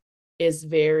up is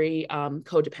very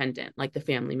codependent. Like the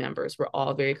family members were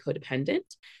all very codependent.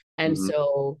 And Mhm,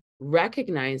 so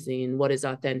recognizing what is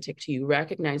authentic to you,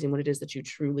 recognizing what it is that you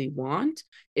truly want,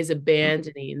 is mm,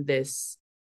 abandoning this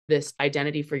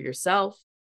identity for yourself,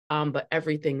 but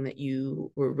everything that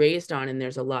you were raised on. And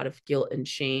there's a lot of guilt and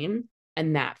shame,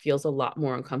 and that feels a lot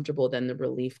more uncomfortable than the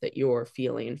relief that you're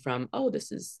feeling from, oh,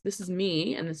 this is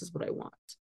me and this is what I want.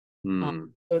 Hmm.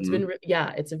 So it's Hmm. been,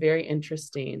 yeah, it's a very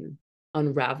interesting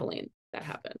unraveling that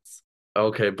happens.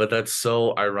 Okay, but that's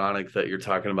so ironic that you're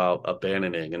talking about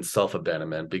abandoning and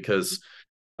self-abandonment because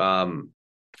um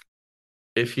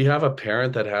if you have a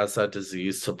parent that has that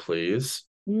disease to please,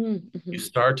 you Mm-hmm.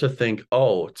 start to think,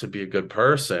 oh, to be a good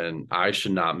person, I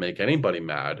should not make anybody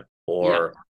mad, Yeah.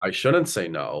 or I shouldn't say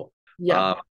no,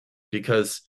 Yeah. um,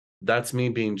 because that's me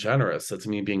being generous. That's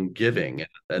me being giving.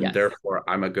 And Yes. therefore,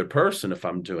 I'm a good person if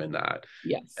I'm doing that.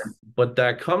 Yes. But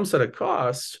that comes at a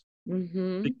cost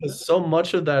Mm-hmm. because so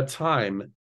much of that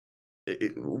time,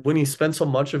 when you spend so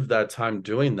much of that time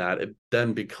doing that, it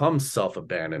then becomes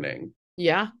self-abandoning.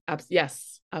 Yeah. Yes.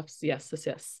 Yes. Yes.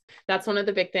 Yes. That's one of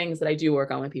the big things that I do work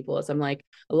on with people is I'm like,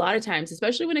 a lot of times,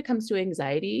 especially when it comes to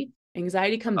anxiety,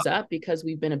 anxiety comes up because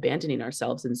we've been abandoning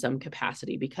ourselves in some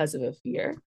capacity because of a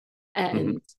fear. Mhm.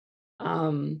 And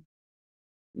um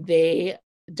they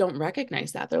don't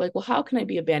recognize that. They're like, well, how can I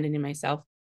be abandoning myself?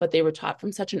 But they were taught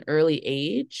from such an early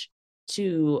age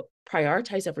to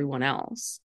prioritize everyone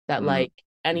else that, Mhm. like, Mhm.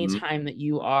 anytime that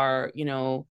you are,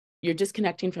 you're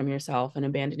disconnecting from yourself and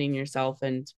abandoning yourself.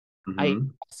 And I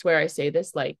Mhm. swear I say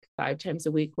this like 5 times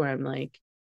a week where I'm like,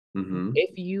 Mhm.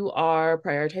 if you are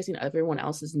prioritizing everyone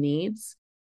else's needs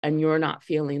and you're not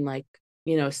feeling like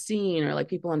seen or like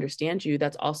people understand you,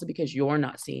 that's also because you're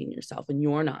not seeing yourself and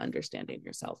you're not understanding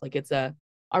yourself. Like it's a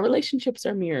our relationships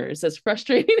are mirrors, as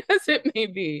frustrating as it may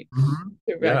be Mhm.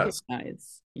 to Yes.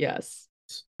 recognize. Yes.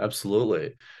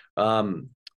 Absolutely.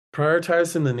 Um,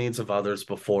 Prioritizing the needs of others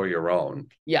before your own.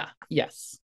 Yeah.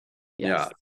 Yes. Yeah.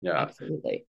 Yes. Yeah.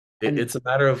 Absolutely. And It's a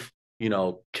matter of,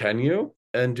 can you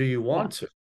and do you yeah. want to?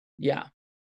 Yeah.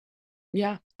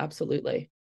 Yeah, absolutely.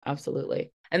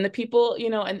 Absolutely. And the people,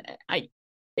 and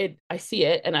I see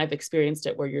it and I've experienced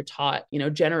it where you're taught,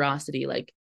 generosity,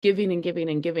 like giving and giving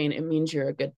and giving, it means you're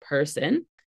a good person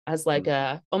as like Mhm.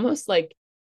 a almost like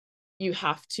you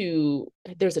have to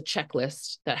there's a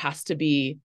checklist that has to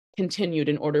be continued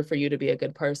in order for you to be a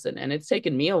good person. And it's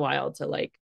taken me a while to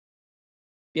like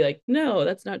be like, no,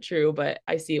 that's not true. But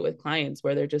I see it with clients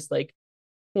where they're just like,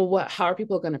 well, how are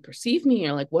people going to perceive me?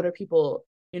 Or like, what are people,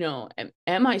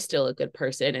 am I still a good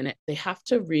person? And they have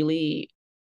to really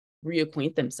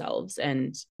reacquaint themselves.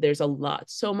 And there's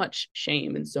so much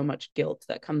shame and so much guilt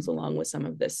that comes along with some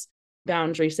of this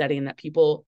boundary setting that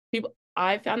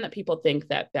I found that people think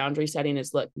that boundary setting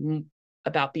is like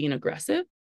about being aggressive,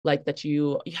 like that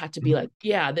you have to be like,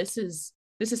 yeah, this is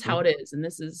how it Mhm. is. And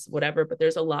this is whatever. But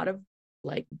there's a lot of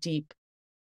like deep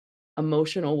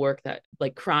emotional work that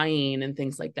like crying and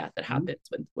things like that Mhm. happens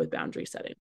with boundary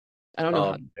setting. I don't know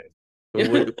how.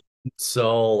 Okay. We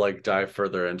so like dive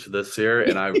further into this here,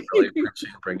 and I really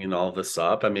appreciate bringing all this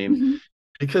up. I mean,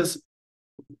 because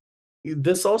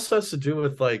this also has to do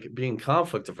with like being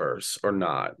conflict averse or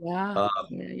not. Yeah, Uh,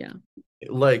 yeah, yeah,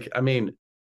 like, I mean,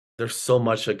 there's so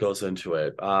much that goes into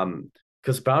it.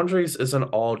 Because boundaries isn't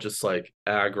all just like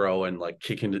aggro and like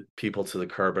kicking people to the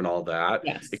curb and all that. It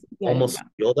yes, can yeah, yeah, almost yeah,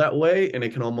 feel that way, and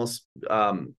it can almost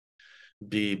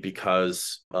be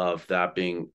because of that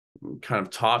being kind of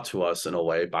taught to us in a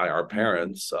way by our mhm,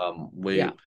 parents. yeah,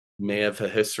 We may have a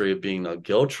history of being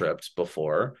guilt tripped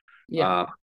before. yeah. Um,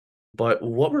 but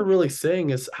what we're really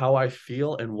saying is how I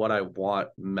feel and what I want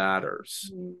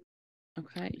matters. Mm,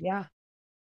 okay, yeah,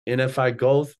 And if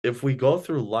we go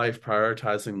through life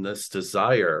prioritizing this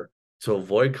desire to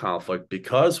avoid conflict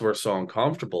because we're so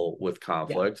uncomfortable with yeah,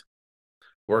 conflict,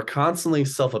 we're constantly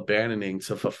self-abandoning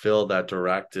to fulfill that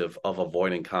directive of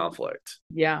avoiding conflict.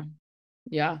 yeah,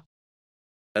 yeah,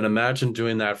 And imagine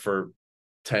doing that for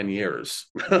 10 years.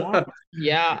 yeah,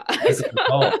 yeah. As an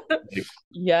adult. Like,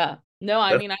 Yeah. No,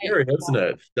 I that's mean, scary, isn't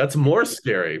it? That's more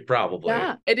scary, probably.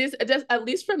 yeah, it is. It does, at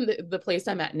least from the place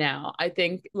I'm at now. I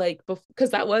think like because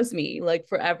that was me, like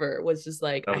forever was just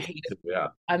like That I was, hated. yeah.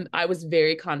 I was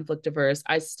very conflict averse.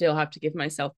 I still have to give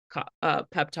myself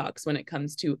pep talks when it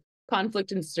comes to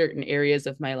conflict in certain areas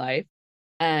of my life.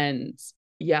 And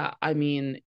yeah, I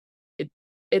mean,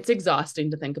 it's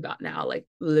exhausting to think about now, like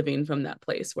living from that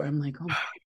place where I'm like, oh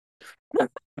my.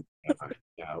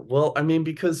 Yeah. Well, I mean,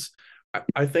 because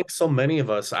I think so many of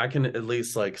us, I can at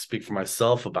least like speak for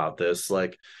myself about this.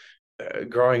 Like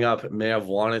growing up, may have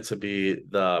wanted to be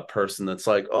the person that's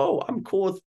like, oh, I'm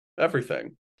cool with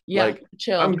everything. Yeah, Like,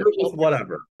 chill, I'm the good chill with person.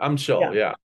 whatever. I'm chill. Yeah.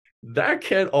 Yeah. That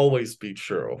can't always be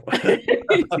true.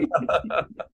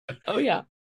 Oh yeah,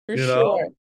 for You know? sure.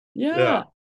 Yeah. Yeah.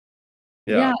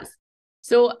 Yeah. Yeah.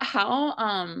 So how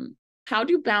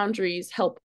do boundaries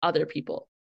help other people?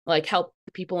 Like help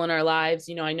the people in our lives?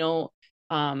 I know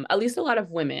at least a lot of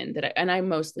women I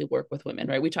mostly work with women,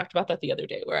 right? We talked about that the other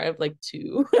day where I have like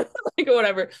two like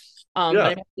whatever. But Yeah.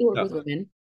 I mostly work Yeah. with women.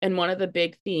 And one of the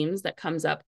big themes that comes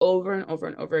up over and over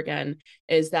and over again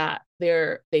is that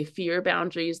they fear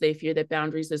boundaries. They fear that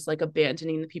boundaries is like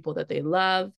abandoning the people that they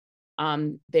love.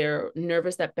 They're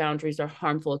nervous that boundaries are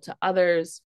harmful to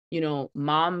others. You know,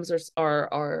 moms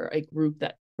are a group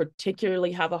that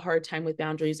particularly have a hard time with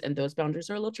boundaries, and those boundaries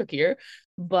are a little trickier.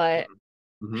 But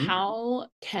Mm-hmm. how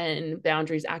can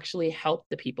boundaries actually help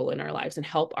the people in our lives and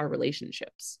help our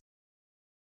relationships?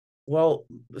 Well,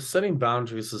 setting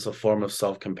boundaries is a form of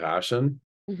self-compassion,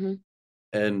 Mm-hmm.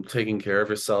 and taking care of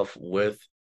yourself with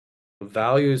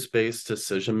values-based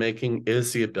decision making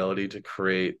is the ability to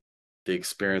create the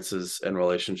experiences and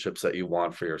relationships that you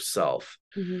want for yourself.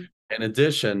 Mm-hmm. In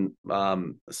addition,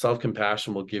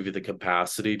 self-compassion will give you the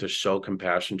capacity to show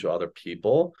compassion to other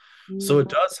people. So Mm-hmm. it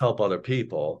does help other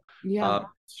people. Yeah.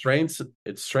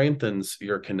 It strengthens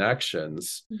your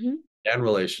connections Mm-hmm. and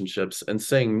relationships. And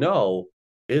saying no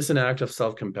is an act of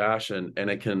self-compassion, and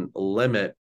it can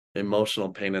limit emotional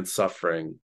pain and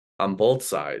suffering on both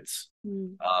sides.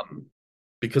 Um,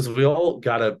 because we all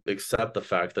got to accept the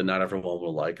fact that not everyone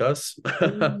will like us.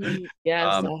 Mm-hmm.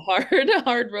 Yes, um, a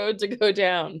hard road to go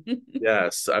down.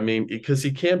 yes, I mean, because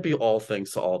you can't be all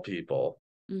things to all people.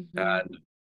 Mm-hmm. And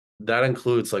that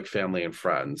includes like family and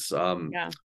friends. Yeah.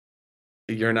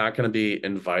 You're not going to be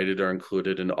invited or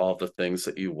included in all the things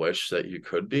that you wish that you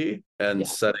could be, and Yeah.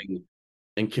 setting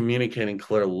and communicating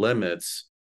clear limits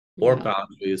or Yeah.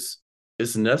 boundaries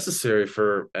is necessary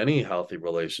for any healthy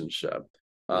relationship.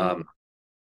 Yeah.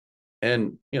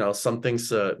 And some things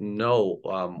to know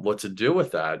what to do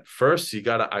with that. First, you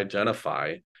got to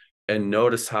identify and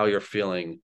notice how you're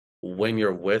feeling when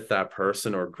you're with that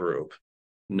person or group.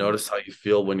 Notice how you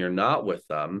feel when you're not with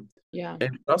them, Yeah.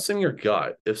 and trusting your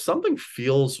gut. If something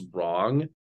feels wrong,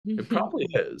 it probably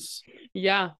is.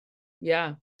 Yeah.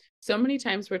 Yeah. So many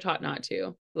times we're taught not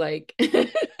to. Like,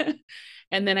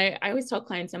 and then I always tell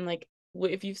clients, I'm like,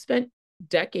 if you've spent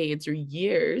decades or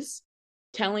years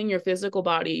telling your physical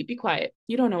body, be quiet,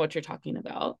 you don't know what you're talking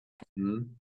about, Mhm.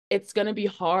 it's going to be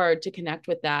hard to connect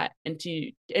with that and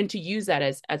to use that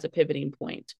as a pivoting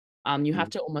point. You have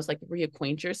Mhm. to almost like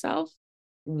reacquaint yourself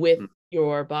with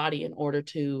your body in order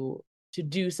to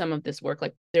do some of this work.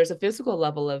 Like there's a physical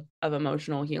level of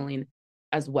emotional healing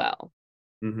as well.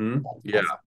 Yeah. As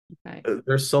okay.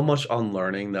 There's so much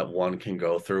unlearning that one can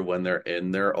go through when they're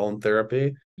in their own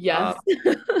therapy. Yes.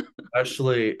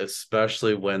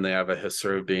 Especially when they have a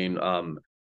history of being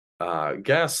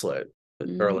gaslit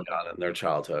early Mhm. on in their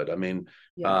childhood. I mean,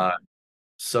 Yeah. uh,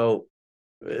 so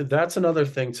that's another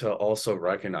thing to also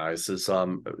recognize is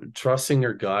trusting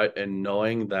your gut and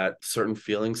knowing that certain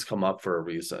feelings come up for a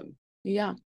reason,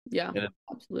 Yeah. Yeah. and it's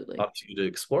Absolutely. up to you to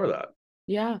explore that.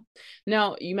 Yeah.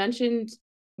 Now, you mentioned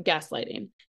gaslighting,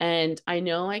 and I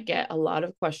know I get a lot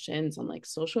of questions on like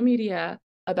social media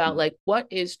about like what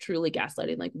is truly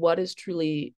gaslighting? Like what is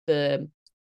truly the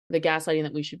gaslighting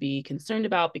that we should be concerned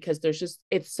about, because there's just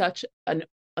it's such an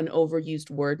overused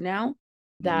word now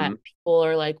that Mm-hmm. people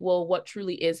are like, well, what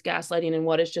truly is gaslighting and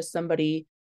what is just somebody,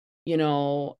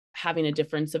 having a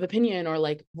difference of opinion or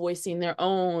like voicing their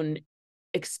own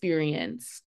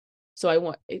experience. So I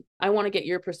want to get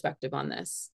your perspective on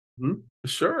this. Mhm.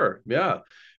 Sure. Yeah.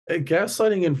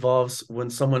 Gaslighting involves when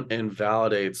someone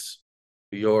invalidates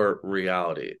your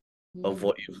reality of Mm-hmm.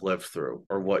 what you've lived through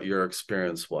or what your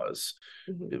experience was.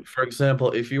 Mm-hmm. For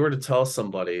example, if you were to tell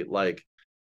somebody, like,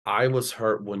 I was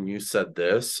hurt when you said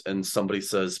this, and somebody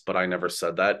says, but I never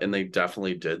said that, and they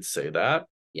definitely did say that,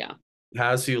 Yeah.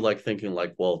 has you like thinking,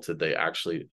 like, well, did they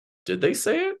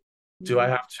say it? Do I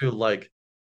Mm-hmm. have to like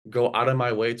go out of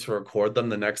my way to record them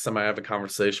the next time I have a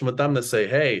conversation with them to say,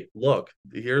 hey, look,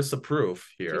 here's the proof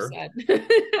Too here. sad.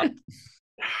 Uh,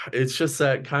 It's just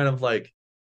that kind of like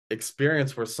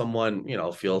experience where someone,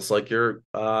 feels like you're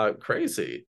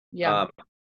crazy. Yeah. Um,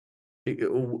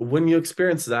 when you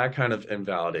experience that kind of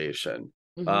invalidation,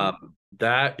 Mm-hmm.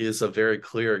 that is a very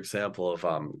clear example of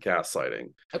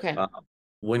gaslighting. Okay. Uh,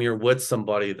 when you're with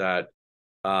somebody that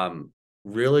um,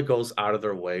 really goes out of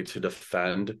their way to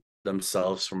defend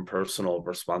themselves from personal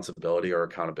responsibility or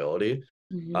accountability,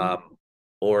 Mm-hmm. um,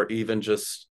 or even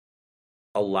just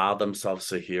allow themselves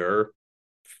to hear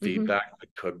Mm-hmm. feedback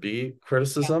that could be Yeah.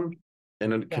 criticism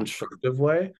in a Yeah. constructive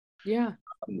way. Yeah.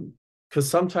 Because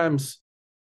sometimes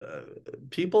uh,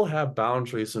 people have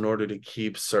boundaries in order to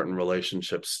keep certain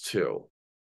relationships too.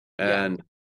 Yeah. And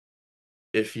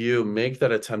if you make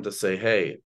that attempt to say,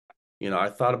 hey, I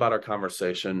thought about our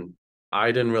conversation.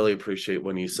 I didn't really appreciate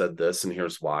when you said this, and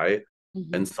here's why.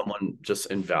 Mm-hmm. And someone just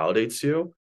invalidates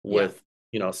you Yeah.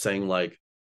 with, saying like,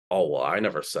 oh, well, I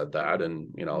never said that.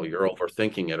 And, Mm-hmm. you're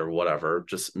overthinking it or whatever,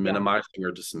 just Yeah. minimizing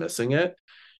or dismissing it.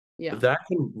 Yeah. that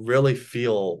can really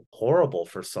feel horrible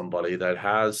for somebody that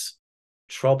has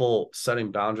trouble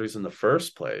setting boundaries in the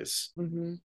first place.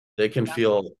 Mm-hmm. They can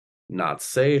feel not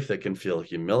safe, they can feel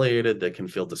humiliated, they can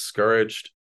feel discouraged.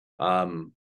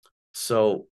 Um,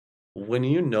 so when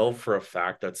you know for a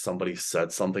fact that somebody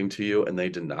said something to you and they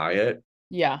deny it,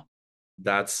 Yeah.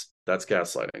 that's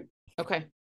gaslighting. Okay.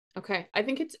 Okay. I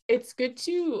think it's good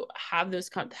to have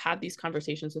have these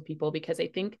conversations with people because I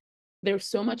think there's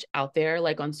so much out there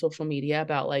like on social media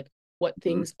about like what Mm-hmm.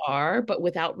 things are, but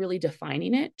without really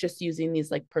defining it, just using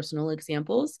these like personal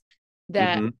examples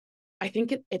that Mm-hmm. I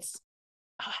think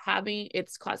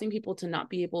it's causing people to not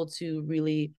be able to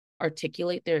really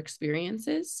articulate their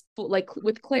experiences like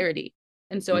with clarity.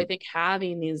 And so I think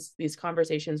having these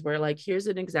conversations where like here's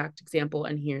an exact example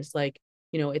and here's like,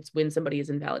 it's when somebody is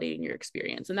invalidating your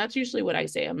experience. And that's usually what I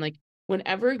say. I'm like,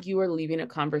 whenever you are leaving a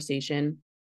conversation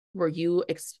where you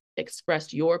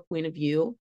expressed your point of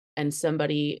view and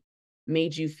somebody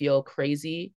made you feel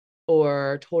crazy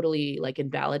or totally like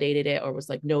invalidated it or was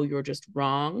like, no, you're just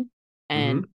wrong.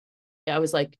 Mm-hmm. And I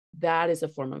was like, that is a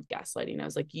form of gaslighting. I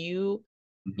was like,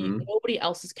 Mm-hmm. nobody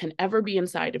else can ever be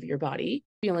inside of your body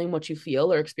feeling what you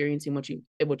feel or experiencing what you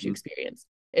Mm-hmm. experience.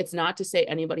 It's not to say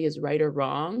anybody is right or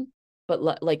wrong,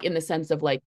 but like in the sense of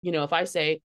like, if I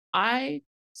say I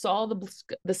saw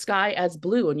the sky as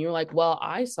blue and you're like, well,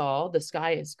 I saw the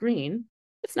sky as green.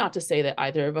 It's not to say that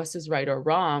either of us is right or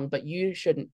wrong, but you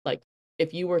shouldn't like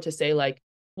if you were to say like,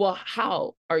 well,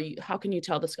 how can you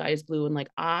tell the sky is blue and like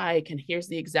here's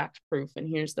the exact proof and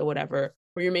here's the whatever,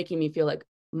 where you're making me feel like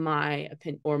my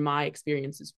opinion or my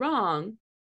experience is wrong,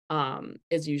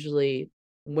 is usually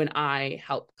when I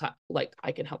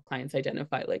can help clients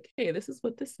identify like, hey, this is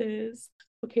what this is.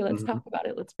 Okay, let's Mm-hmm. talk about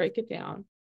it. Let's break it down.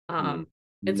 Mm-hmm.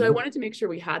 And so I Mm-hmm. wanted to make sure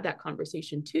we had that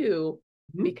conversation too,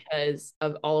 because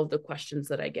of all of the questions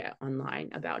that I get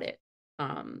online about it. So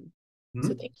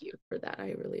Mm-hmm. thank you for that.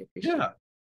 I really appreciate Yeah.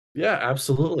 Yeah,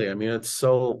 absolutely. I mean, it's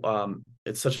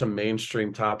such a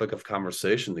mainstream topic of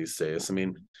conversation these it. days. I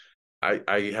mean,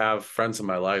 I have friends in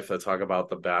my life that talk about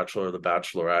The Bachelor, The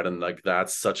Bachelorette, and like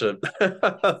that's such a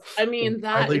I mean,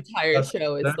 that widely entire discussed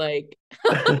show is subject. like,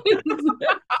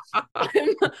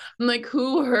 I'm like,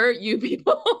 who hurt you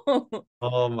people?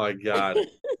 Oh my God.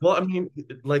 Well, I mean,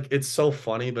 like it's so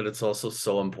funny, but it's also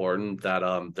so important that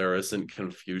there isn't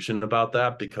confusion about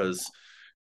that because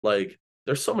like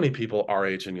there's so many people our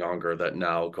age and younger that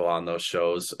now go on those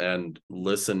shows and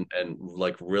listen and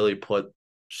like really put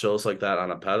shows like that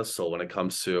on a pedestal when it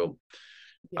comes to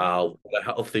Yeah, what a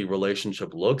healthy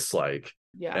relationship looks like.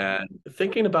 yeah, And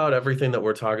thinking about everything that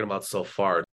we're talking about so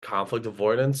far, conflict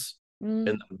avoidance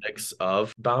in mm, the mix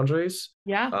of boundaries.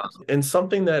 yeah, And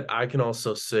something that I can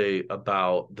also say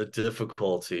about the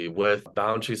difficulty with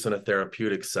boundaries in a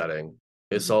therapeutic setting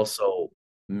is mhm, also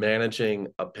managing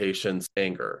a patient's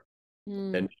anger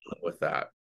mm, and dealing with that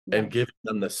and right, giving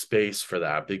them the space for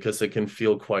that because it can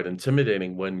feel quite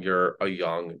intimidating when you're a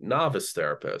young novice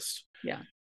therapist, yeah,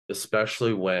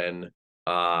 especially when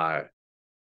uh,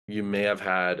 you may have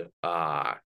had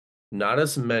not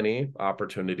as many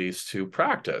opportunities to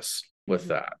practice with mhm,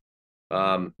 that. mhm,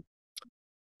 Um,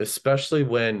 Especially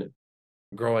when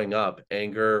growing up,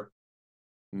 anger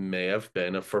may have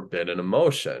been a forbidden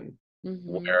emotion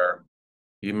mhm, where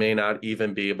you may not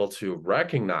even be able to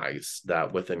recognize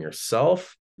that within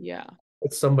yourself yeah,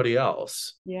 with somebody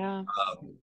else. yeah,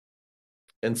 Um,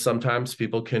 and sometimes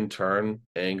people can turn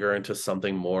anger into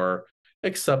something more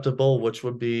acceptable, which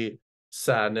would be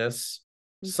sadness,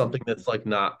 mhm, something that's like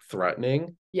not threatening,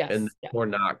 and yes, yeah, or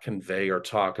not convey or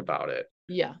talk about it.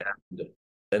 yeah, And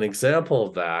an example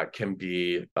of that can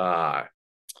be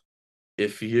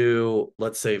if you,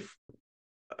 let's say,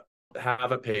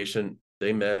 have a patient,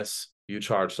 they miss, you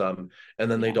charge them, and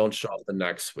then they yeah, don't show up the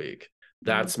next week. mm,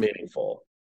 That's meaningful.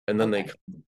 And then okay,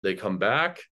 they come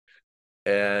back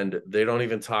and they don't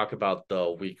even talk about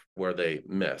the week where they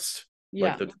missed,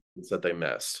 like yeah, the tweets that they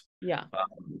missed. yeah,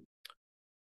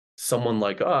 Someone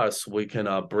like us, we can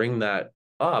bring that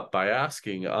up by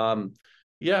asking,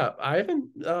 yeah, I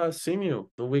haven't seen you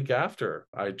the week after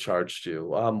I charged you.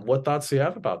 What thoughts do you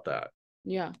have about that?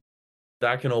 yeah,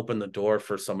 That can open the door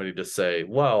for somebody to say,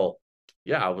 well,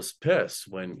 yeah, I was pissed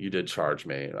when you did charge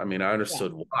me. I mean, I yeah,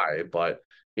 understood why,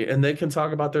 and they can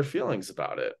talk about their feelings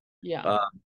about it. yeah, Uh,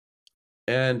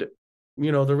 and,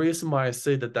 the reason why I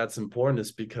say that that's important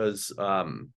is because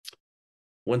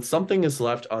when something is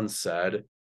left unsaid,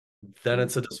 then mm,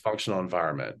 it's a dysfunctional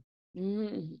environment.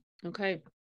 mm, okay,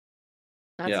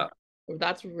 that's Yeah.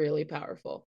 that's really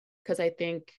powerful because I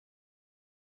think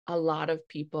a lot of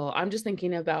people, I'm just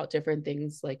thinking about different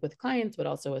things like with clients, but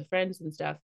also with friends and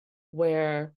stuff,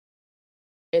 where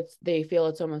they feel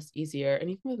it's almost easier, and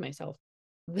even with myself,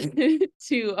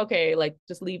 to okay, like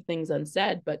just leave things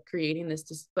unsaid, but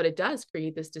but it does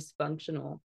create this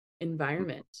dysfunctional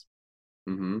environment.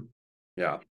 Mm-hmm.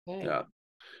 Yeah. Okay, Yeah.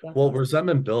 Well, definitely.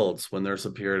 resentment builds when there's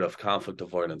a period of conflict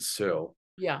avoidance too.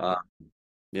 Yeah, Uh,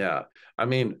 yeah. I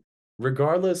mean,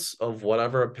 regardless of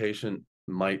whatever a patient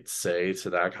might say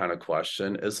to that kind of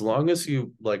question, as long as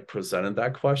you like presented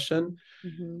that question,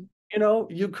 hmm,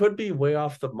 you could be way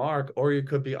off the mark or you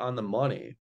could be on the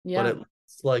money, but yeah,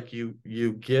 it's like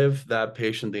you give that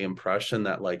patient the impression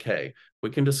that like, hey, we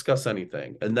can discuss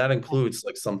anything. And that includes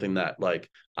like something that like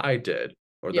I did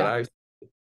or that yeah, I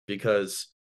because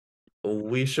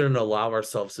we shouldn't allow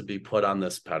ourselves to be put on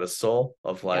this pedestal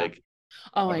of yeah. like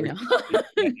Oh, I know.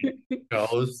 everything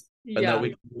goes and that Yeah, we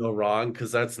can go wrong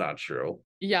because that's not true.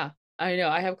 yeah, I know.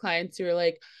 I have clients who are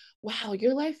like, wow,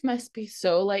 your life must be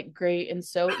so like great and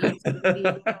so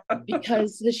easy,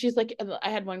 because she's like, I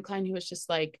had one client who was just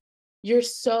like, you're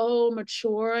so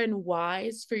mature and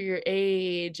wise for your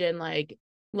age, and like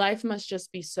life must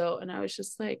just be so. And I was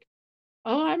just like,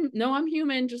 oh, I'm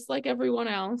human just like everyone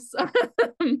else.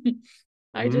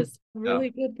 I Mhm. just Yeah. really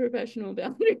good professional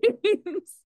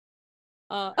boundaries.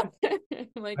 uh I'm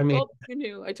like, I mean, well, you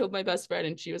knew. I told my best friend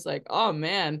and she was like, oh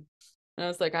man. And I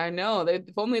was like, I know, if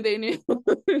only they knew.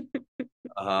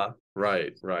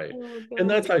 right, right. Oh And god.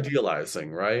 that's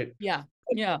idealizing, right? Yeah,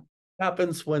 yeah.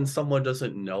 Happens when someone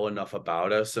doesn't know enough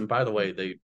about us. And by the way,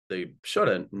 they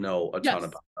shouldn't know a ton Yes,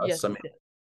 about us. yes, I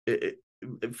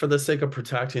mean, for the sake of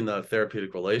protecting the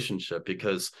therapeutic relationship,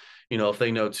 because if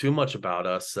they know too much about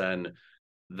us, then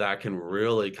that can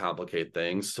really complicate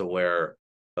things to where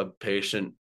a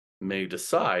patient may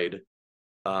decide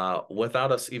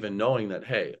without us even knowing that,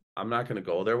 hey, I'm not going to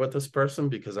go there with this person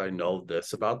because I know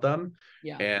this about them.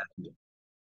 yeah, And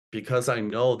because I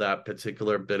know that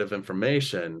particular bit of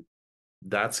information,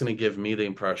 that's going to give me the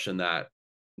impression that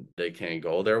they can't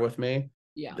go there with me.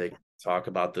 yeah, They talk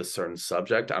about this certain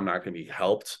subject. I'm not going to be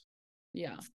helped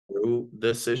yeah, through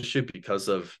this issue because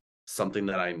of something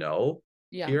that I know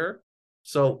yeah, here.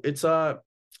 So it's a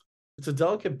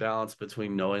delicate balance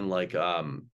between knowing like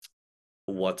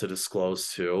what to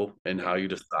disclose to and yeah, how you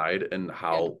decide and yeah,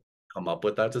 how come up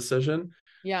with that decision.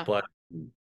 yeah, But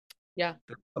yeah.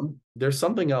 there's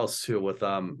something else too with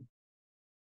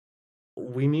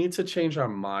we need to change our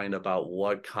mind about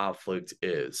what conflict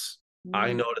is.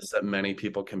 I Mm. notice that many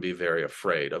people can be very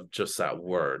afraid of just that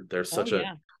word. Oh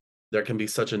yeah. There can be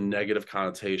such a negative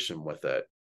connotation with it.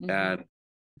 Hmm. And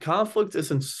conflict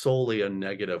isn't solely a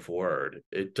negative word.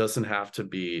 It doesn't have to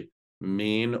be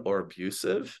mean or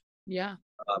abusive. Yeah.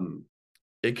 Um,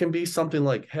 it can be something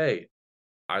like, hey,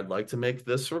 I'd like to make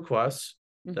this request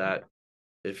Hmm. that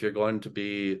if you're going to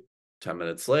be 10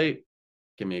 minutes late,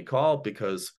 give me a call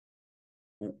because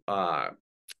uh,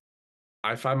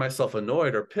 I find myself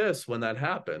annoyed or pissed when that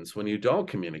happens, when you don't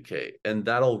communicate, and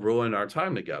that'll ruin our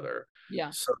time together. Yeah.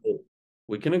 So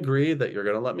we can agree that you're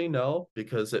going to let me know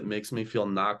because it makes me feel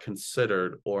not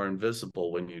considered or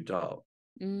invisible when you don't.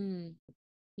 Mm.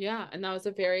 Yeah. And that was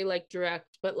a very like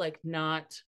direct, but like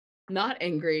not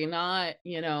angry, not,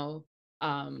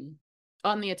 um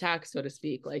on the attack, so to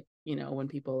speak, like, when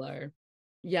people are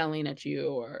yelling at you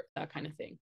or that kind of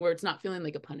thing, where it's not feeling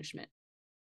like a punishment.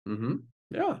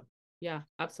 Yeah. Yeah,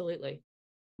 absolutely.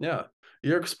 Yeah.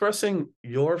 You're expressing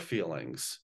your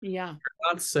feelings. Yeah.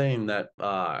 You're not saying that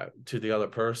to the other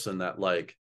person that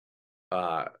like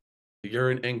uh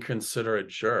you're an inconsiderate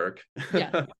jerk.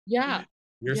 Yeah. Yeah.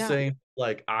 You're Yeah. saying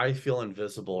like I feel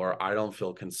invisible or I don't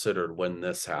feel considered when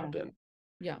this Yeah. happened.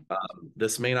 Yeah.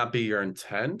 This may not be your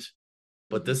intent,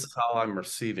 but Hmm. this is how I'm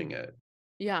receiving it.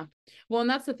 Yeah. Well, and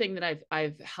that's the thing that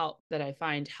I've helped that I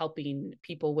find helping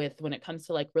people with when it comes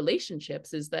to like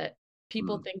relationships is that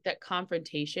people Mm, think that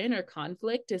confrontation or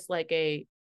conflict is like a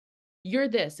you're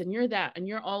this and you're that and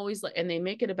you're always like, and they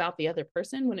make it about the other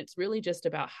person when it's really just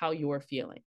about how you're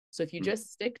feeling. So if you mm,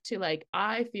 just stick to like,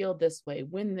 I feel this way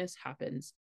when this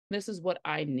happens, this is what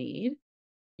I need,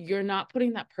 you're not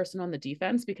putting that person on the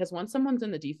defense, because once someone's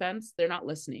in the defense, they're not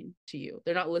listening to you.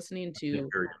 They're not listening yeah, to,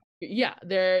 yeah,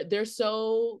 they're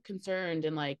so concerned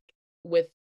and like with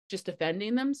just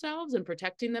defending themselves and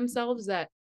protecting themselves that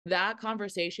that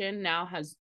conversation now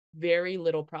has very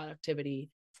little productivity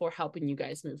for helping you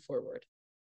guys move forward.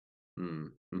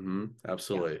 Yeah.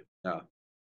 absolutely. Yeah.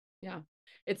 Yeah.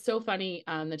 It's so funny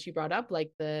that you brought up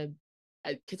like the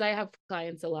because I have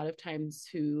clients a lot of times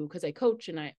who, because I coach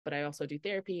and but I also do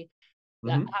therapy,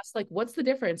 that Hmm. ask like, what's the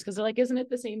difference? Because they're like, isn't it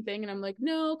the same thing? And I'm like,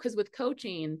 no, because with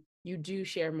coaching, you do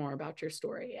share more about your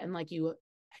story and like you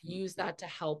use that to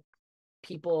help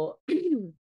people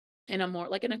in a more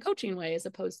like in a coaching way as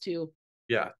opposed to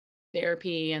Yeah.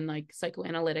 therapy and like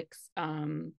psychoanalytics,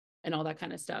 and all that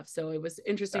kind of stuff. So it was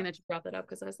Yeah. interesting that you brought that up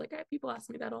because I was like, people ask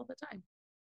me that all the time.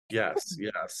 Yes,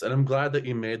 yes. And I'm glad that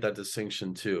you made that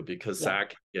distinction too, because Yeah. that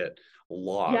can get Yeah.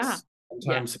 lost. Yeah.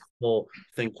 Sometimes people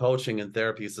think coaching and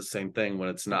therapy is the same thing when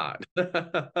it's not.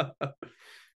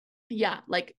 Yeah.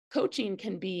 Like coaching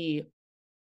can be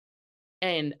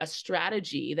and a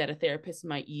strategy that a therapist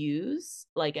might use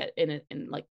like in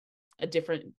like a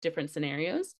different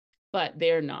scenarios, but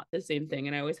they're not the same thing.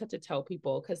 And I always have to tell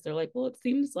people because they're like, well, it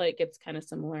seems like it's kind of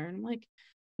similar, and I'm like,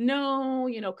 no,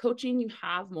 coaching, you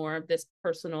have more of this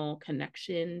personal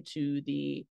connection to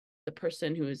the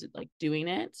person who is like doing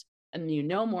it, and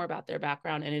more about their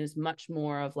background, and it is much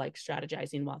more of like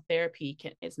strategizing, while therapy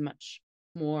is much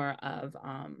more of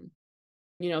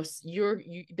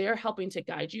they're helping to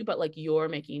guide you, but like you're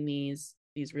making these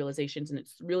realizations, and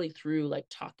it's really through like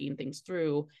talking things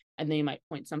through, and they might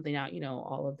point something out,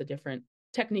 all of the different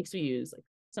techniques we use, like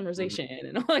Mhm, summarization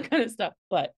and all that kind of stuff,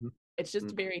 but it's just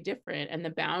mhm, very different, and the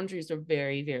boundaries are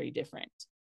very, very different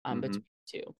mhm. between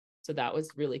the two. So that was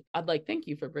really, I'd like, thank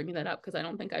you for bringing that up because I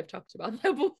don't think I've talked about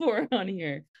that before on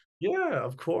here. Yeah,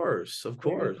 of course, of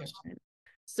Very course. different.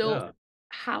 So, Yeah.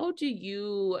 how do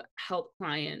you help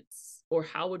clients, or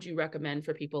how would you recommend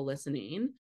for people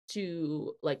listening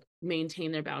to like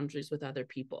maintain their boundaries with other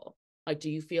people? Like, do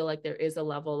you feel like there is a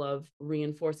level of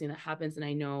reinforcing that happens? And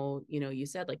I know, you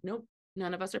said like, nope,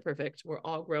 none of us are perfect. We're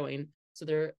all growing. So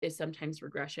there is sometimes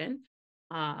regression.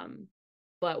 Um,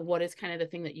 but what is kind of the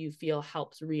thing that you feel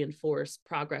helps reinforce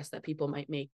progress that people might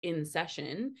make in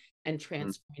session and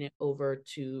transferring it over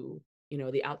to,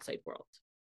 the outside world?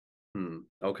 Mhm.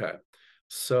 Okay.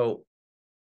 So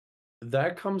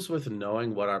that comes with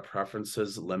knowing what our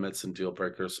preferences, limits, and deal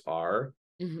breakers are.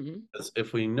 Hmm. Because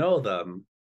if we know them,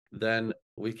 then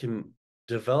we can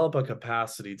develop a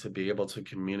capacity to be able to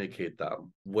communicate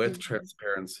them with Hmm.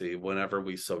 transparency whenever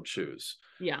we so choose.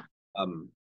 Yeah. Um,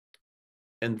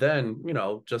 and then,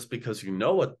 just because you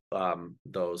know what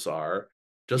those are,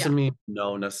 Yeah. doesn't mean you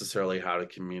know necessarily how to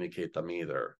communicate them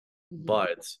either. Hmm.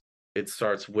 But it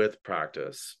starts with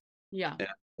practice. Yeah.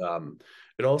 And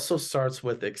it also starts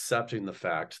with accepting the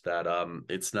fact that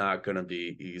it's not going to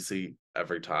be easy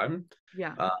every time.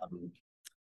 Yeah. Um,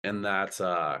 and that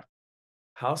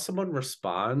how someone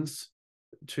responds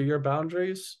to your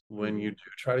boundaries when Hmm. you do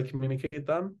try to communicate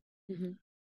them Hmm.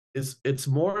 is it's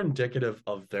more indicative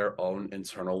of their own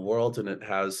internal world, and it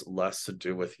has less to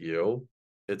do with you.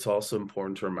 It's also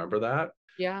important to remember that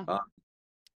Yeah. uh,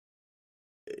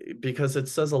 because it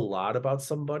says a lot about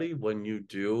somebody when you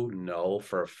do know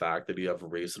for a fact that you have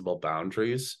reasonable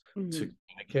boundaries to Hmm.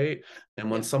 communicate.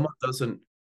 And when Yeah. someone doesn't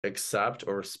accept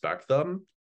or respect them,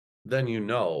 then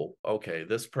okay,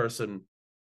 this person,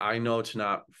 I know to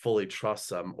not fully trust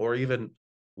them or even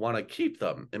want to keep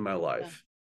them in my Yeah. life.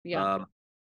 Yeah. Um,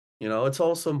 it's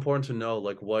also important to know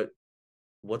like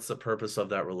what's the purpose of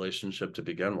that relationship to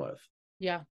begin with.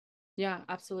 Yeah. Yeah,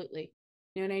 absolutely.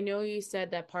 And I know you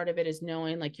said that part of it is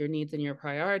knowing like your needs and your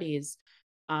priorities.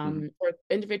 Mhm, For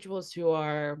individuals who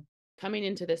are coming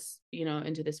into this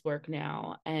work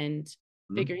now and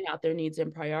mhm, figuring out their needs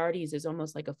and priorities is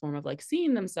almost like a form of like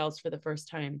seeing themselves for the first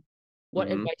time. What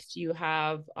mhm, advice do you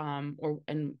have,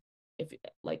 and if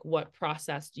like what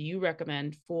process do you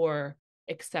recommend for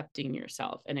accepting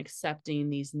yourself and accepting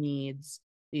these needs,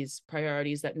 these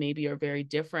priorities that maybe are very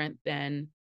different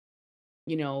than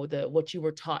the what you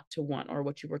were taught to want or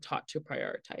what you were taught to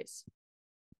prioritize?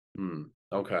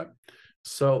 Okay.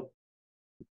 So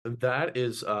that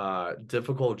is a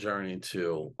difficult journey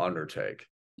to undertake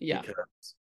Yeah.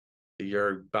 because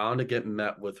you're bound to get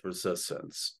met with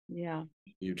resistance. Yeah.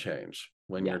 You change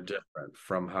when Yeah. you're different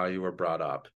from how you were brought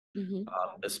up, Hmm.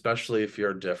 especially if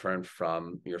you're different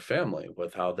from your family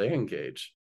with how they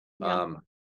engage, Yeah. um,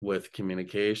 with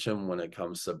communication, when it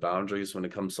comes to boundaries, when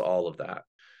it comes to all of that.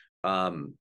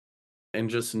 Um, and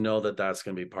just know that that's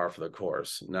going to be par for the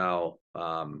course. Now,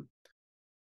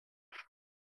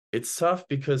 it's tough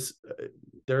because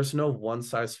there's no one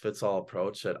size fits all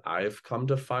approach that I've come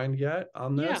to find yet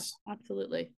on Yeah, this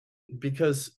absolutely.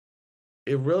 because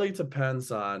it really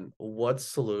depends on what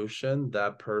solution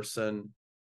that person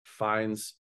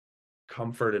finds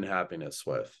comfort and happiness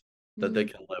with, that they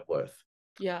Hmm. can live with.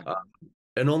 Yeah. Uh,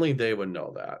 and only they would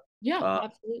know that. Yeah, Uh,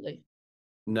 absolutely.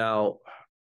 now,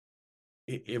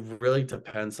 it really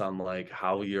depends on like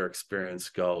how your experience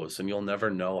goes, and you'll never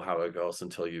know how it goes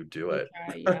until you do We'll it.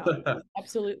 try. Yeah,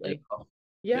 absolutely.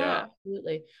 Yeah. Yeah,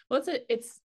 absolutely. Well,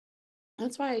 it's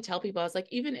that's why I tell people, I was like,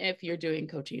 even if you're doing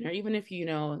coaching, or even if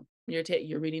you're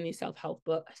reading these self-help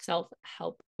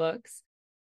books,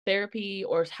 therapy,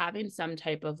 or having some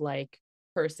type of like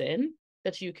person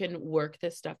that you can work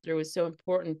this stuff through is so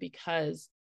important because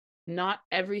not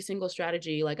every single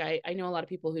strategy, like I know a lot of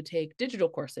people who take digital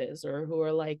courses or who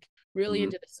are like really Mhm.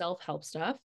 into the self-help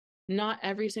stuff. Not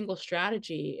every single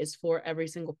strategy is for every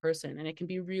single person. And it can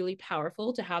be really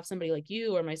powerful to have somebody like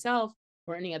you or myself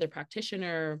or any other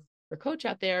practitioner or coach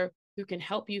out there who can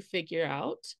help you figure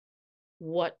out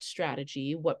what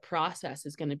strategy, what process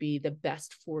is going to be the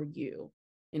best for you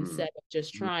Mhm. instead of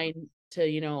just Mhm. trying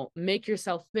to, make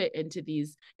yourself fit into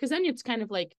these. Because then it's kind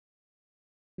of like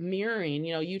mirroring,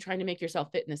 you trying to make yourself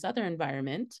fit in this other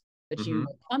environment that you Mhm.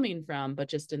 are coming from, but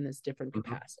just in this different Mhm.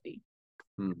 capacity.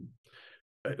 Mhm.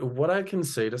 What I can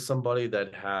say to somebody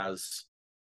that has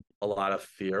a lot of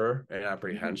fear and Mm-hmm.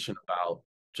 apprehension about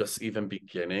just even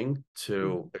beginning Mm-hmm.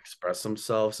 to express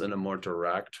themselves in a more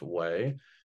direct way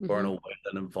or in Mm-hmm. a way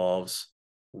that involves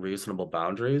reasonable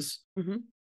boundaries, Mm-hmm.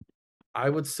 I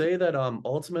would say that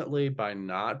ultimately by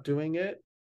not doing it,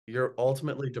 you're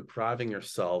ultimately depriving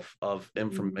yourself of Mm-hmm.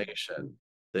 information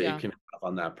that you Yeah. can have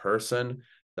on that person,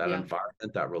 that Yeah.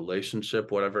 environment, that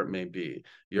relationship, whatever it may be.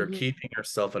 You're Mm-hmm. keeping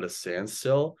yourself at a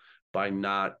standstill by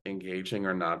not engaging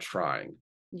or not trying.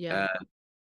 Yeah. And,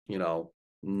 you know,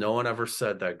 no one ever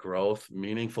said that growth,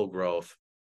 meaningful growth,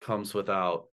 comes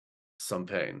without some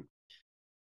pain.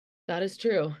 That is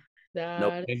true. No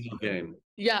That pain, is no true. gain.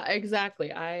 Yeah,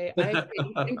 exactly. I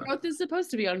agree. And growth is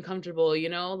supposed to be uncomfortable,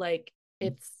 like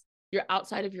you're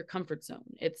outside of your comfort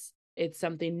zone. It's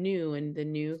something new and the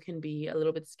new can be a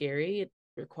little bit scary. It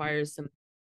requires some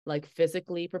like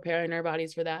physically preparing our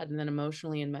bodies for that and then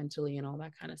emotionally and mentally and all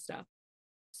that kind of stuff.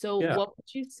 So Yeah. what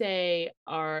would you say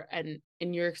are, and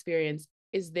in your experience,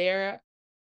 is there,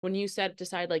 when you said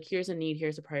decide like here's a need,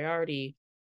 here's a priority,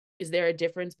 is there a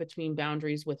difference between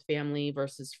boundaries with family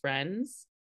versus friends?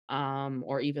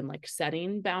 Or even like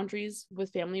setting boundaries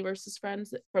with family versus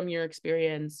friends from your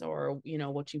experience or,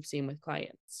 what you've seen with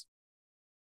clients?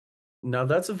 Now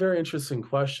that's a very interesting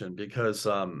question because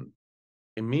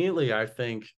immediately I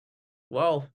think,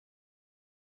 well,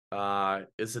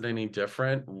 is it any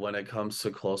different when it comes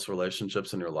to close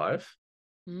relationships in your life?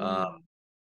 Uh,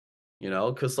 Mm,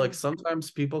 because like sometimes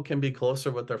people can be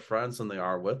closer with their friends than they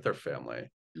are with their family.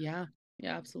 yeah,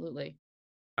 yeah, absolutely.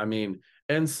 I mean,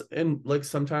 and like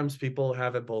sometimes people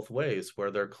have it both ways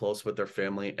where they're close with their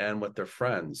family and with their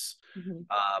friends. Mhm.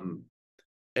 Um,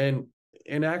 and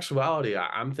in actuality,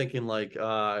 I'm thinking like,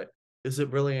 is it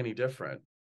really any different?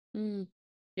 Mm,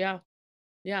 yeah.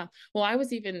 Yeah. Well, I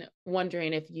was even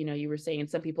wondering if, you were saying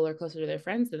some people are closer to their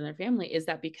friends than their family. Is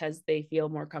that because they feel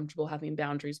more comfortable having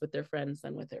boundaries with their friends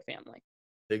than with their family?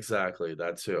 Exactly,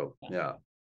 that too. Yeah. Yeah.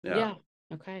 Yeah. Yeah.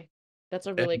 Okay. That's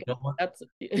a And really you good, know what? that's,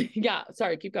 yeah.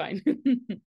 Sorry. Keep going.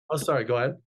 Oh, sorry, go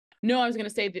ahead. No, I was going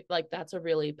to say that, like, that's a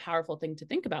really powerful thing to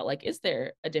think about. Like, is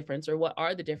there a difference or what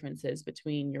are the differences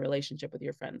between your relationship with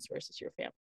your friends versus your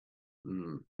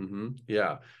family? Mm-hmm.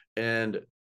 Yeah. And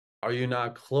are you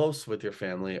not close with your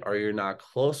family? Are you not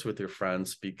close with your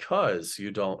friends because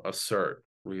you don't assert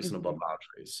reasonable Mhm.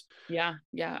 boundaries? Yeah.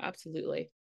 Yeah. Absolutely.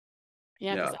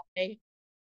 Yeah. Yeah. Because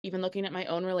even looking at my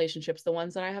own relationships, the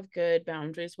ones that I have good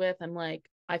boundaries with, I'm like,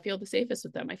 I feel the safest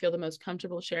with them. I feel the most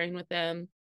comfortable sharing with them,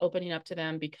 opening up to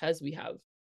them because we have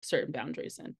certain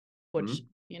boundaries and which,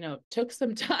 Mm-hmm. took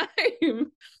some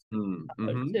time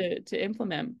Mm-hmm. to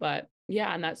implement. But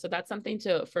yeah, and that's something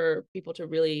to for people to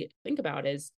really think about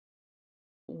is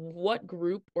what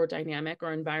group or dynamic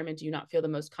or environment do you not feel the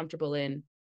most comfortable in?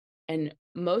 And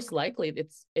most likely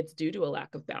it's due to a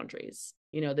lack of boundaries,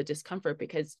 the discomfort,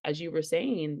 because as you were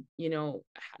saying,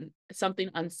 something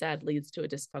unsaid leads to a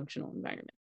dysfunctional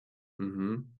environment.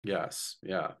 Mm-hmm. Yes.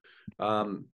 Yeah.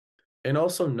 Um, and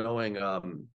also knowing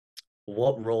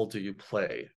what role do you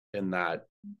play in that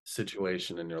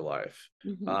situation in your life?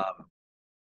 Hmm. Um,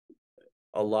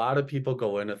 a lot of people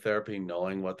go into therapy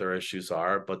knowing what their issues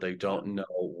are, but they Yeah. don't know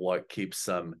what keeps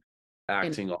them And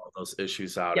acting all those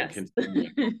issues out and yes.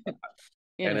 continuing. And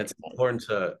And it's it does. important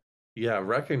to, yeah,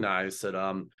 recognize that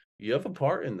you have a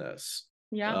part in this.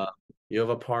 Yeah. Uh, you have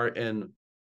a part in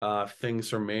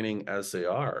things remaining as they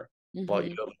are, but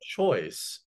you Hmm. have a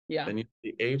choice Yeah. and you have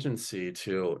the agency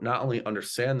to not only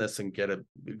understand this and get a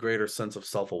greater sense of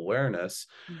self-awareness,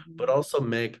 but Hmm. also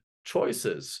make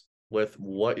choices with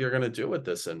what you're going to do with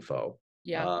this info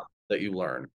Yeah. uh, that you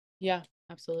learn. Yeah.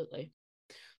 Absolutely.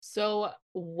 So,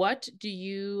 what do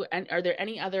you, and are there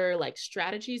any other like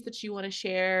strategies that you want to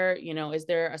share? Is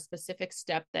there a specific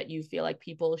step that you feel like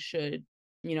people should,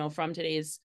 from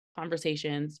today's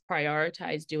conversations,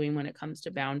 prioritize doing when it comes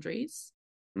to boundaries?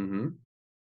 Hmm.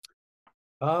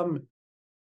 Um,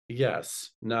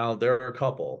 yes. Now there are a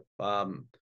couple.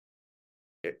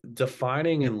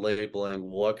 defining and labeling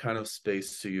what kind of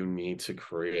space do you need to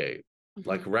create,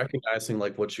 like Mm-hmm. recognizing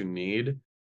like what you need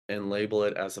and label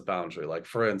it as a boundary. Like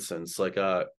for instance, like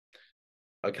a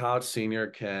college senior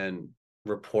can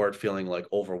report feeling like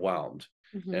overwhelmed.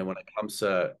 Mm-hmm. And when it comes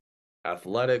to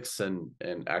athletics and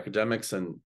academics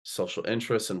and social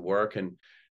interests and work and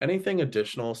anything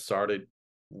additional started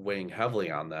weighing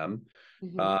heavily on them,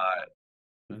 Mm-hmm. uh,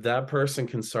 that person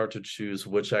can start to choose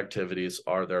which activities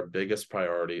are their biggest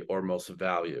priority or most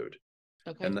valued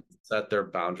and Okay. then set their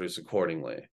boundaries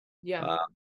accordingly. Yeah. Uh,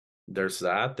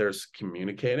 there's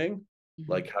communicating,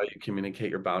 Mm-hmm. like how you communicate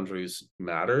your boundaries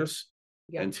matters,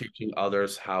 Yeah. and teaching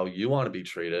others how you want to be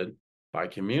treated by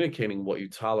communicating what you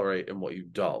tolerate and what you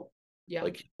don't. Yeah.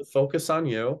 Like focus on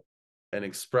you and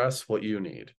express what you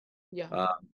need. Yeah.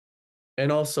 Uh,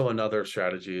 and also another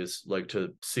strategy is like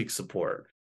to seek support.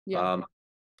 Yeah. Um,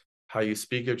 how you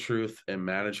speak your truth and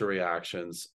manage your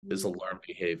reactions is a Mm. learned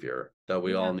behavior that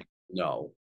we Yeah. all need to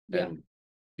know Yeah. and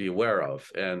be aware of.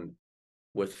 And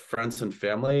with friends and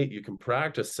family, you can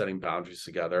practice setting boundaries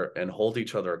together and hold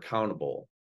each other accountable.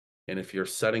 And if you're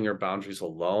setting your boundaries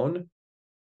alone,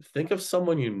 think of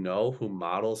someone you know who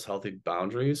models healthy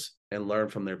boundaries and learn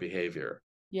from their behavior,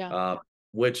 Yeah. uh,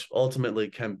 which ultimately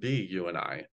can be you and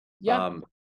I. Yeah. Um,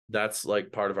 that's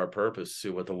like part of our purpose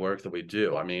too with the work that we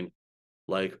do. I mean,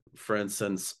 like, for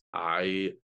instance,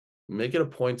 I make it a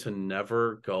point to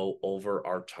never go over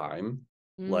our time.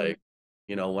 Mm. Like,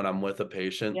 when I'm with a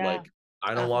patient, Yeah. like,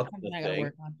 I don't want That's them something to I gotta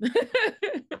think,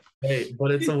 work on. hey,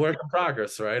 but it's a work in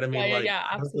progress, right? I Yeah. mean, Yeah. like, Yeah.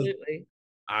 Absolutely.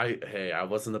 I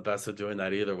wasn't the best at doing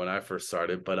that either when I first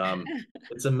started, but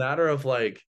it's a matter of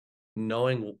like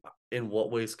knowing in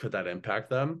what ways could that impact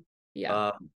them. Yeah.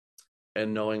 Um,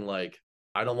 and knowing like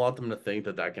I don't want them to think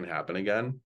that that can happen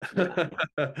again Yeah.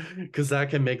 because that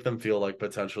can make them feel like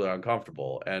potentially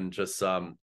uncomfortable and just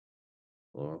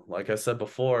well, like I said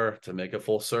before, to make it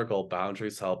full circle,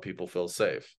 boundaries help people feel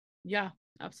safe. Yeah.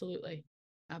 Absolutely.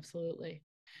 Absolutely.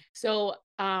 So,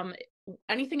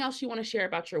 anything else you want to share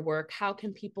about your work? How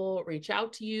can people reach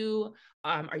out to you?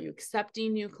 Are you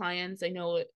accepting new clients? I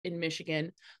know in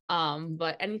Michigan,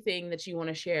 but anything that you want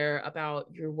to share about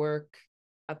your work,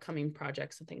 upcoming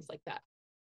projects, and things like that.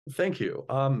 Thank you.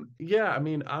 Yeah, I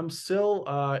mean, I'm still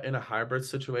in a hybrid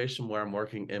situation where I'm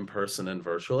working in person and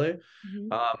virtually.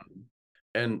 Mhm. Um,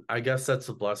 and I guess that's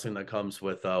a blessing that comes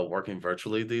with working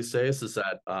virtually these days is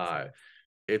that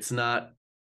it's not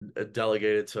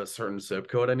delegated to a certain zip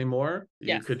code anymore. You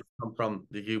Yes. could come from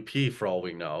the UP for all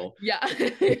we know, Yeah.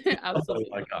 somebody Absolutely.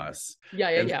 like us. Yeah.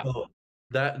 Yeah. And Yeah. so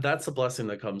that's a blessing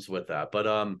that comes with that. But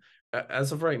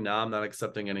as of right now, I'm not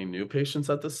accepting any new patients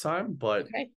at this time, but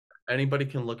Okay. anybody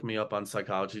can look me up on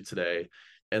Psychology Today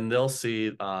and they'll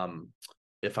see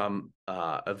if I'm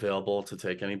available to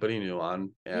take anybody new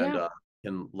on and Yeah.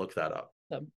 can look that up.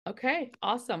 Okay.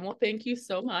 Awesome. Well, thank you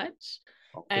so much.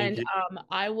 Well, thank And you.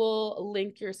 I will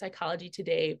link your Psychology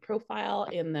Today profile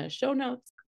in the show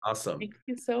notes. Awesome. Thank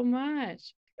you so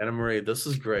much. Anna Marie, this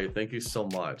is great. Thank you so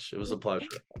much. It was a pleasure.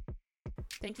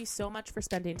 Thank you so much for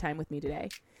spending time with me today.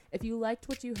 If you liked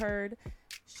what you heard,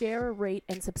 share, rate,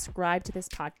 and subscribe to this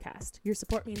podcast. Your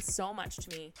support means so much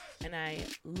to me, and I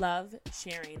love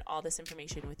sharing all this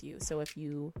information with you. So if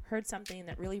you heard something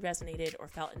that really resonated or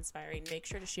felt inspiring, make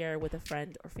sure to share with a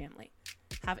friend or family.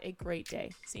 Have a great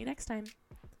day. See you next time.